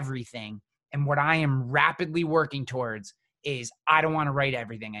write everything. And what I am rapidly working towards is I don't want to write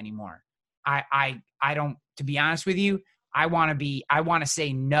everything anymore. I don't, to be honest with you, I want to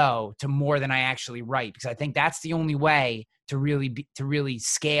say no to more than I actually write, because I think that's the only way to really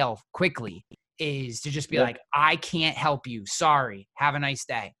scale quickly, is to just be like, I can't help you. Sorry. Have a nice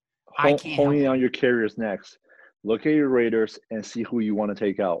day. I can't. Honing on your carriers next. Look at your raters and see who you want to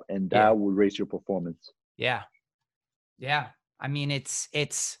take out, and that will raise your performance. Yeah. Yeah. I mean, it's,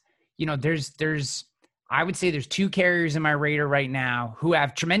 you know, I would say there's two carriers in my rater right now who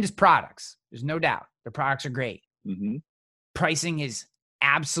have tremendous products. There's no doubt. Their products are great. Mm-hmm. Pricing is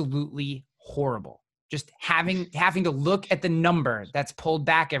absolutely horrible. Just having to look at the number that's pulled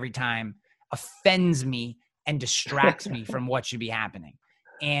back every time offends me and distracts me from what should be happening.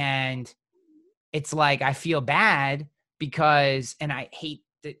 And it's like, I feel bad because, and I hate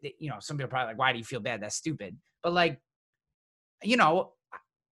that, you know, some people are probably like, why do you feel bad? That's stupid. But like, you know,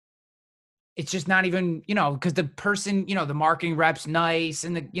 it's just not even, you know, because the person, you know, the marketing rep's nice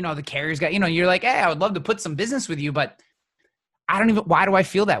and the, you know, the carrier's got, you know, you're like, hey, I would love to put some business with you, but why do I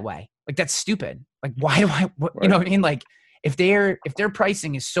feel that way? Like, that's stupid. Like, why do you know what I mean? Like, if their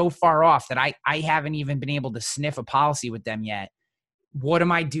pricing is so far off that I haven't even been able to sniff a policy with them yet, what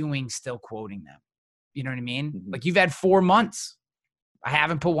am I doing still quoting them? You know what I mean? Mm-hmm. Like, you've had 4 months. I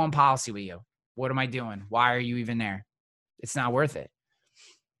haven't put one policy with you. What am I doing? Why are you even there? It's not worth it.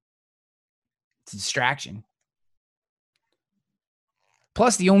 It's a distraction.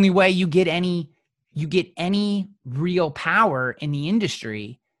 Plus, the only way you get any real power in the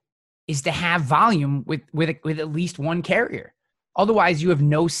industry is to have volume with at least one carrier. Otherwise, you have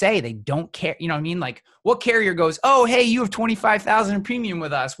no say. They don't care. You know what I mean? Like, what carrier goes, oh, hey, you have $25,000 in premium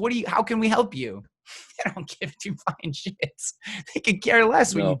with us. How can we help you? They don't give two flying shits. They could care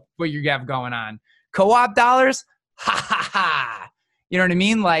less what you have going on. Co-op dollars? Ha ha ha. You know what I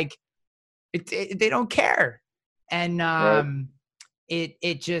mean? Like, they don't care. And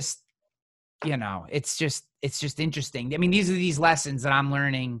it just, you know, it's just interesting. I mean, these are these lessons that I'm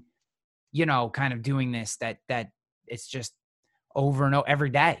learning, you know, kind of doing this, that it's just over and over every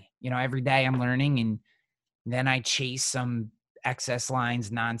day. You know, every day I'm learning, and then I chase some excess lines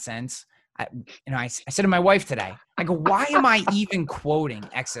nonsense. I said to my wife today, I go, why am I even quoting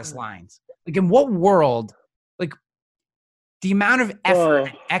excess lines? Like, in what world, like, the amount of effort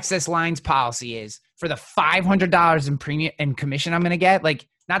an excess lines policy is for the $500 in premium and commission I'm going to get. Like,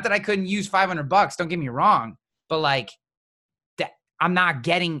 not that I couldn't use $500, don't get me wrong, but like, that I'm not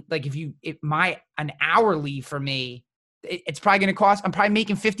getting, like, an hourly for me, it's probably going to cost, I'm probably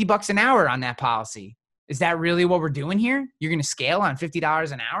making $50 an hour on that policy. Is that really what we're doing here? You're going to scale on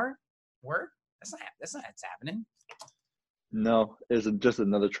 $50 an hour? Work? That's not what's happening. No, it's just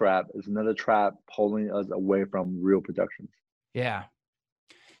another trap. It's another trap pulling us away from real productions. Yeah.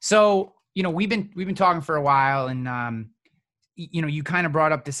 So, we've been talking for a while, and you kind of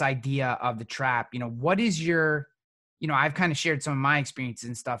brought up this idea of the trap. What is your, I've kind of shared some of my experiences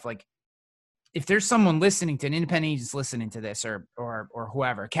and stuff. Like, if there's someone listening to an independent agent listening to this, or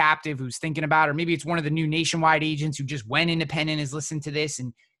whoever, captive who's thinking about, or maybe it's one of the new nationwide agents who just went independent is listening to this,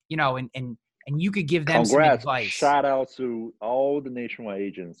 and you could give them some advice. Shout out to all the nationwide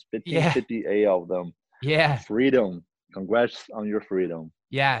agents, 58 of them. Yeah. Freedom. Congrats on your freedom.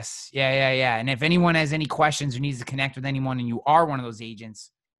 Yes. Yeah. And if anyone has any questions or needs to connect with anyone and you are one of those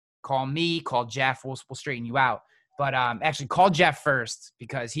agents, call me, call Jeff. We'll straighten you out. But actually, call Jeff first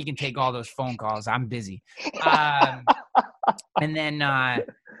because he can take all those phone calls. I'm busy. And then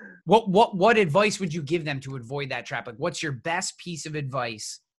what advice would you give them to avoid that trap? Like, what's your best piece of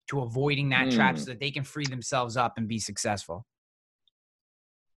advice to avoiding that trap so that they can free themselves up and be successful?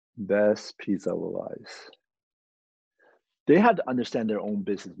 Best piece of advice. They have to understand their own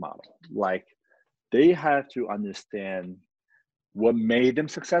business model. Like, they have to understand what made them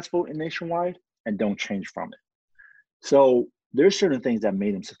successful in nationwide and don't change from it. So there's certain things that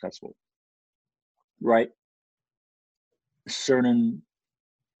made them successful, right? Certain,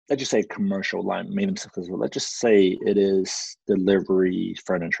 let's just say commercial line made them successful. Let's just say it is delivery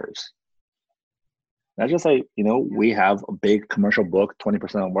furnitures. Let's just say, we have a big commercial book,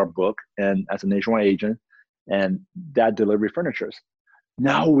 20% of our book, and as a nationwide agent, and that delivery furnitures.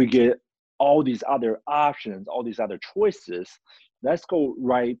 Now we get all these other options, all these other choices. Let's go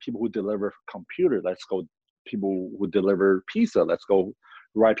write people who deliver computers. Let's go people who deliver pizza. Let's go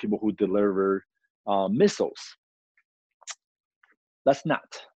write people who deliver missiles. Let's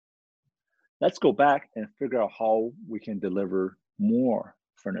not. Let's go back and figure out how we can deliver more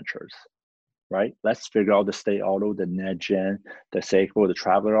furnitures, right? Let's figure out the State Auto, the NetGen, the Seiko, the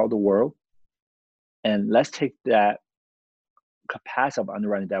Traveler of the world. And let's take that capacity of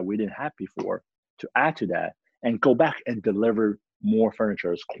underwriting that we didn't have before to add to that and go back and deliver more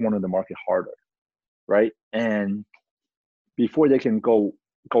furnitures, corner the market harder, right? And before they can go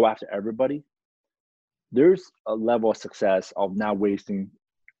after everybody, there's a level of success of not wasting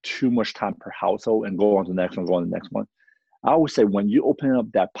too much time per household and go on to the next one, go on to the next one. I would say when you open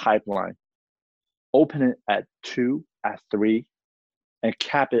up that pipeline, open it at 2, at 3, and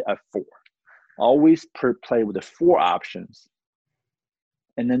cap it at 4. Always play with the 4 options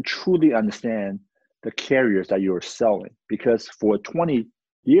and then truly understand the carriers that you're selling. Because for 20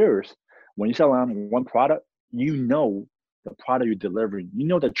 years, when you sell on one product, the product you're delivering,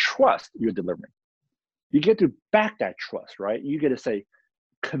 the trust you're delivering. You get to back that trust, right? You get to say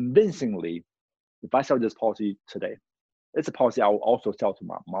convincingly, if I sell this policy today, it's a policy I will also sell to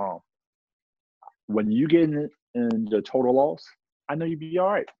my mom. When you get in the total loss, I know you'll be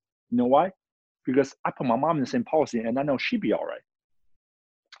all right. You know why? Because I put my mom in the same policy and I know she'd be all right.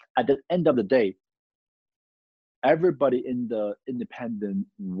 At the end of the day, everybody in the independent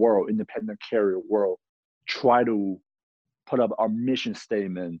carrier world, try to put up our mission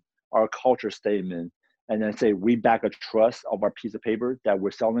statement, our culture statement, and then say we back a trust of our piece of paper that we're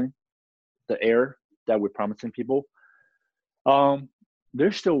selling, the air that we're promising people.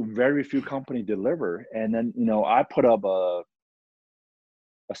 There's still very few companies deliver. And then, I put up a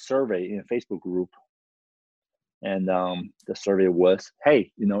survey in a Facebook group. And the survey was,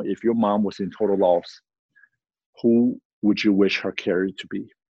 hey, if your mom was in total loss, who would you wish her carrier to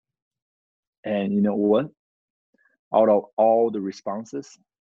be? And you know what? Out of all the responses,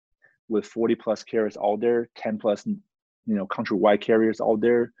 with 40 plus carriers out there, 10 plus, countrywide carriers out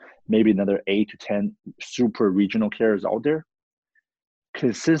there, maybe another 8 to 10 super regional carriers out there,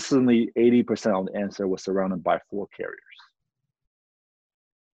 consistently 80% of the answer was surrounded by 4 carriers.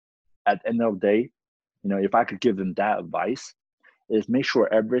 At the end of the day, if I could give them that advice, is make sure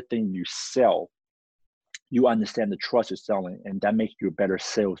everything you sell, you understand the trust you're selling, and that makes you a better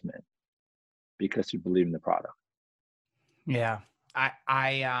salesman because you believe in the product. Yeah.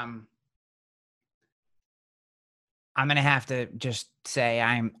 I'm going to have to just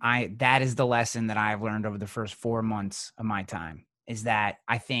say that is the lesson that I've learned over the first 4 months of my time, is that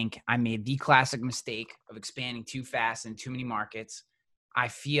I think I made the classic mistake of expanding too fast in too many markets. I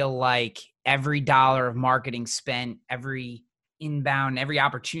feel like every dollar of marketing spent, every inbound, every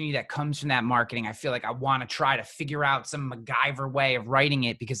opportunity that comes from that marketing, I feel like I want to try to figure out some MacGyver way of writing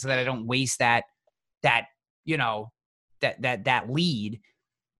it because so that I don't waste that lead.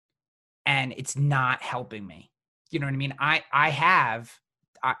 And it's not helping me. You know what I mean?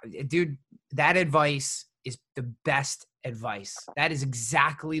 dude, that advice is the best advice. That is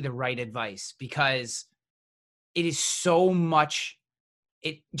exactly the right advice, because it is so much.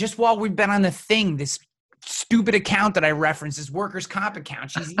 Just while we've been on the thing, this stupid account that I referenced, this workers' comp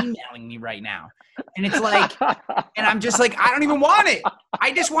account, she's emailing me right now. And it's like, and I'm just like, I don't even want it.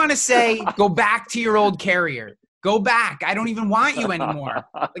 I just want to say, go back to your old carrier. Go back. I don't even want you anymore.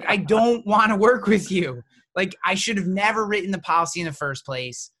 Like, I don't want to work with you. Like, I should have never written the policy in the first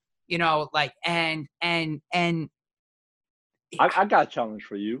place. You know, like, and I got a challenge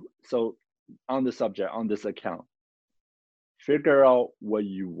for you. So on the subject, on this account, figure out what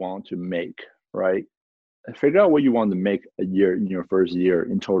you want to make, right? Figure out what you want to make a year in your first year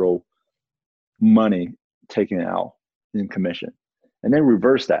in total money taken out in commission, and then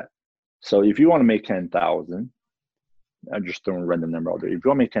reverse that. So if you want to make 10,000, I'm just throwing a random number out there. If you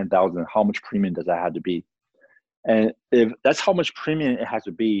want to make 10,000, how much premium does that have to be? And if that's how much premium it has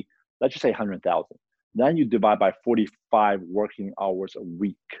to be, let's just say 100,000. Then you divide by 45 working hours a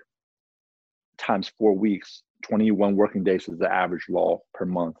week times 4 weeks. 21 working days is the average law per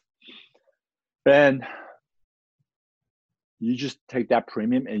month. And you just take that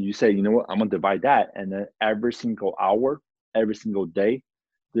premium and you say, you know what, I'm gonna divide that. And then every single hour, every single day,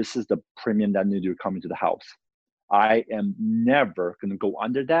 this is the premium that needs to come into the house. I am never gonna go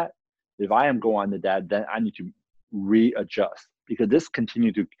under that. If I am going under that, then I need to readjust, because this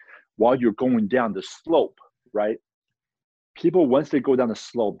continue to, while you're going down the slope, right? People, once they go down the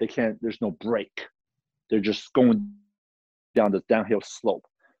slope, there's no break. They're just going down the downhill slope.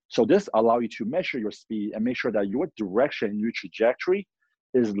 So this allows you to measure your speed and make sure that your direction, your trajectory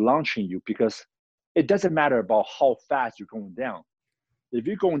is launching you, because it doesn't matter about how fast you're going down. If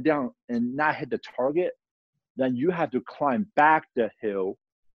you're going down and not hit the target, then you have to climb back the hill,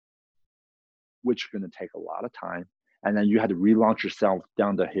 which is going to take a lot of time. And then you have to relaunch yourself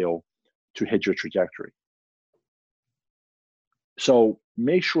down the hill to hit your trajectory. So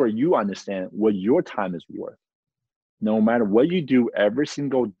make sure you understand what your time is worth. No matter what you do every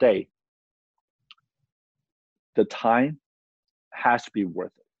single day, the time has to be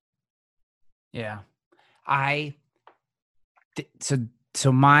worth it. Yeah.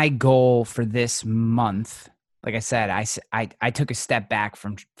 So my goal for this month, like I said, I took a step back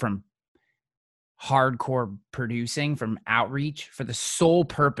from hardcore producing, from outreach, for the sole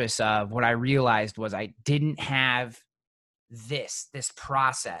purpose of what I realized was I didn't have this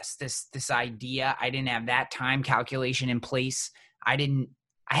process, this idea. I didn't have that time calculation in place. I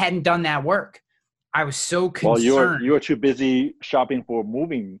hadn't done that work. I was so concerned. Well, you were too busy shopping for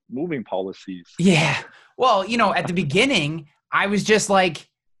moving policies. Yeah. Well, at the beginning, I was just like,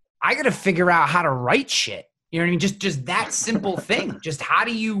 I got to figure out how to write shit. You know what I mean? Just that simple thing. Just how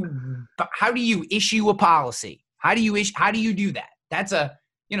do you issue a policy? How do you do that? That's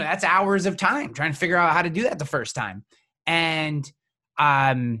that's hours of time trying to figure out how to do that the first time. And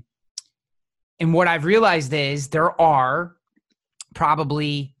what I've realized is there's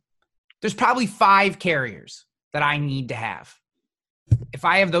probably 5 carriers that I need to have. If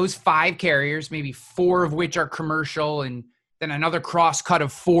I have those 5 carriers, maybe 4 of which are commercial, and then another cross cut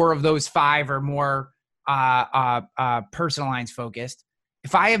of 4 of those 5 are more personal lines focused.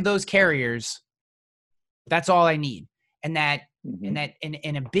 If I have those carriers, that's all I need. And that,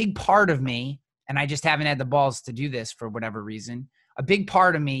 and a big part of me, and I just haven't had the balls to do this for whatever reason, a big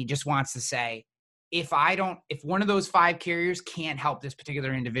part of me just wants to say, if one of those 5 carriers can't help this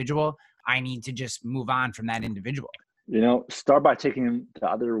particular individual, I need to just move on from that individual. Start by taking the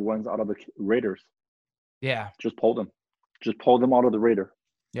other ones out of the radars. Yeah. Just pull them out of the radar.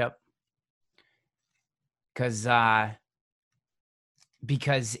 Yep.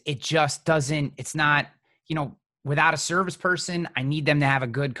 Because it just doesn't, it's not, without a service person, I need them to have a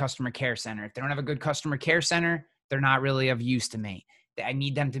good customer care center. If they don't have a good customer care center, they're not really of use to me. I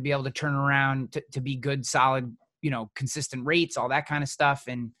need them to be able to turn around to be good, solid, consistent rates, all that kind of stuff.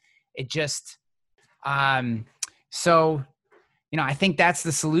 And it just, so, I think that's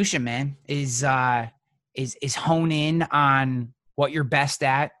the solution, man, is hone in on what you're best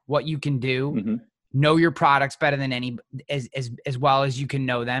at, what you can do, know your products better than as well as you can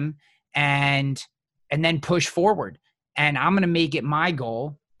know them, and then push forward. And I'm going to make it my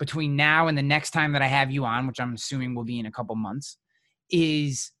goal between now and the next time that I have you on, which I'm assuming will be in a couple months,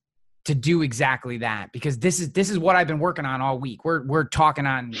 is to do exactly that. Because this is what I've been working on all week. We're talking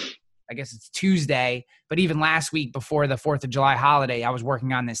on, I guess it's Tuesday, but even last week before the 4th of July holiday, I was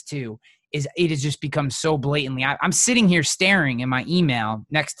working on this too. It has just become so blatantly. I'm sitting here staring in my email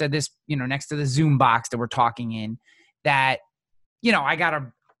next to this, next to the Zoom box that we're talking in, that, I got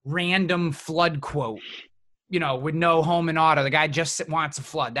a random flood quote with no home and auto. The guy just wants a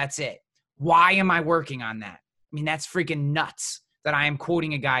flood. That's it. Why am I working on that? I mean, that's freaking nuts that I am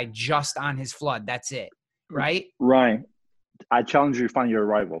quoting a guy just on his flood. That's it. Right? Ryan, I challenge you to find your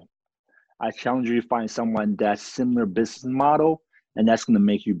rival. I challenge you to find someone that's similar business model, and that's going to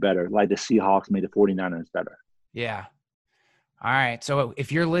make you better, like the Seahawks made the 49ers better. Yeah. All right. So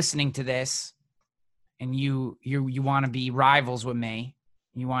if you're listening to this and you want to be rivals with me,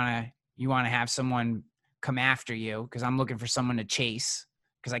 you want to have someone come after you, because I'm looking for someone to chase,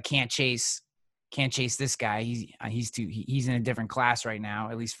 because I can't chase this guy. He's in a different class right now,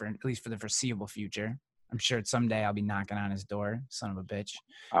 at least for the foreseeable future. I'm sure someday I'll be knocking on his door, son of a bitch.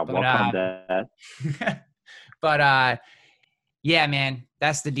 I welcome that. But yeah, man,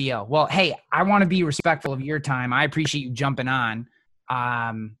 that's the deal. Well, hey, I want to be respectful of your time. I appreciate you jumping on.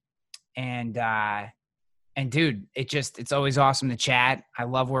 And dude, it's always awesome to chat. I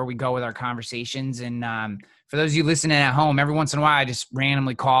love where we go with our conversations. And for those of you listening at home, every once in a while, I just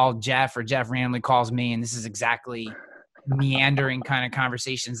randomly call Jeff, or Jeff randomly calls me. And this is exactly meandering kind of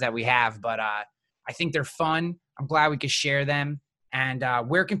conversations that we have. But I think they're fun. I'm glad we could share them. And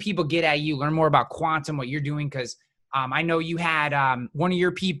where can people get at you, learn more about Quantum, what you're doing? Because I know you had one of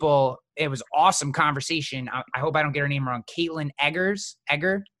your people. It was awesome conversation. I hope I don't get her name wrong. Caitlin Egger.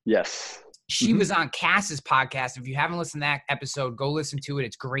 Yes. She was on Cass's podcast. If you haven't listened to that episode, go listen to it.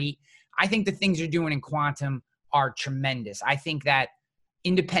 It's great. I think the things you're doing in Quantum are tremendous. I think that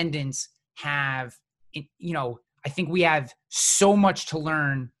independents have, I think we have so much to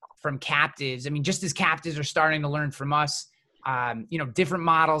learn from captives. I mean, just as captives are starting to learn from us, different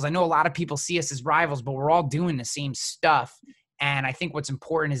models. I know a lot of people see us as rivals, but we're all doing the same stuff. And I think what's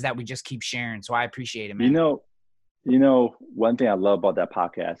important is that we just keep sharing. So I appreciate it, man. One thing I love about that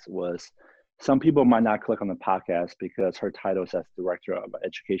podcast was some people might not click on the podcast because her title is as director of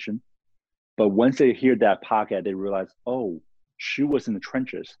education. But once they hear that podcast, they realize, oh, she was in the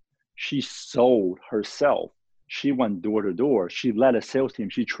trenches. She sold herself. She went door to door. She led a sales team.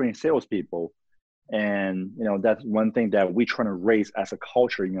 She trained salespeople. And, that's one thing that we trying to raise as a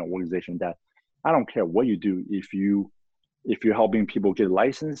culture in an organization, that I don't care what you do. If you're helping people get a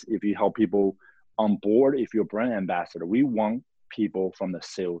license, if you help people on board, if you're a brand ambassador, we want people from the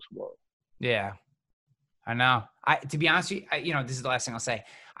sales world. Yeah, I know. To be honest with you, this is the last thing I'll say.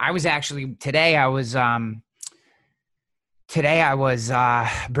 I was actually, today I was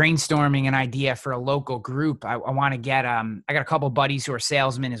brainstorming an idea for a local group. I want to get, I got a couple of buddies who are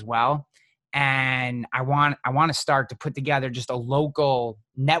salesmen as well. And I want to start to put together just a local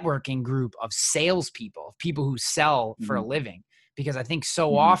networking group of salespeople, people who sell for a living, because I think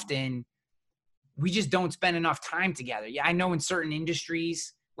so often we just don't spend enough time together. Yeah, I know in certain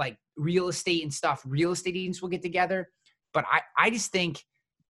industries like real estate and stuff, real estate agents will get together, but I just think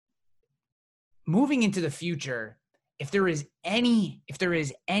moving into the future, if there is any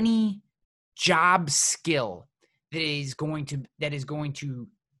job skill that is going to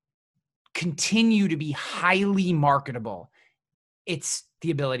continue to be highly marketable, it's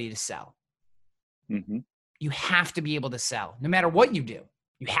the ability to sell. Mm-hmm. You have to be able to sell. No matter what you do,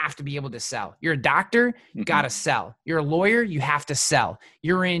 you have to be able to sell. You're a doctor, you got to sell. You're a lawyer, you have to sell.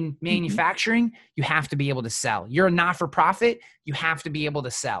 You're in manufacturing, you have to be able to sell. You're a not-for-profit, you have to be able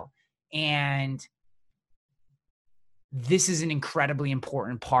to sell. And this is an incredibly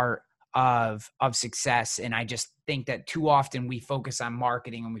important part of success. And I just think that too often we focus on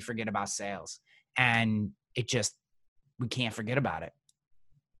marketing and we forget about sales, and we can't forget about it.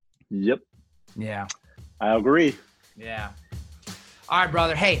 Yep. Yeah. I agree. Yeah. All right,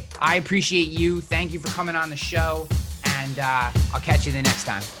 brother. Hey, I appreciate you. Thank you for coming on the show, and I'll catch you the next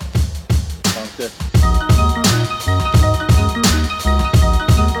time. Sounds good.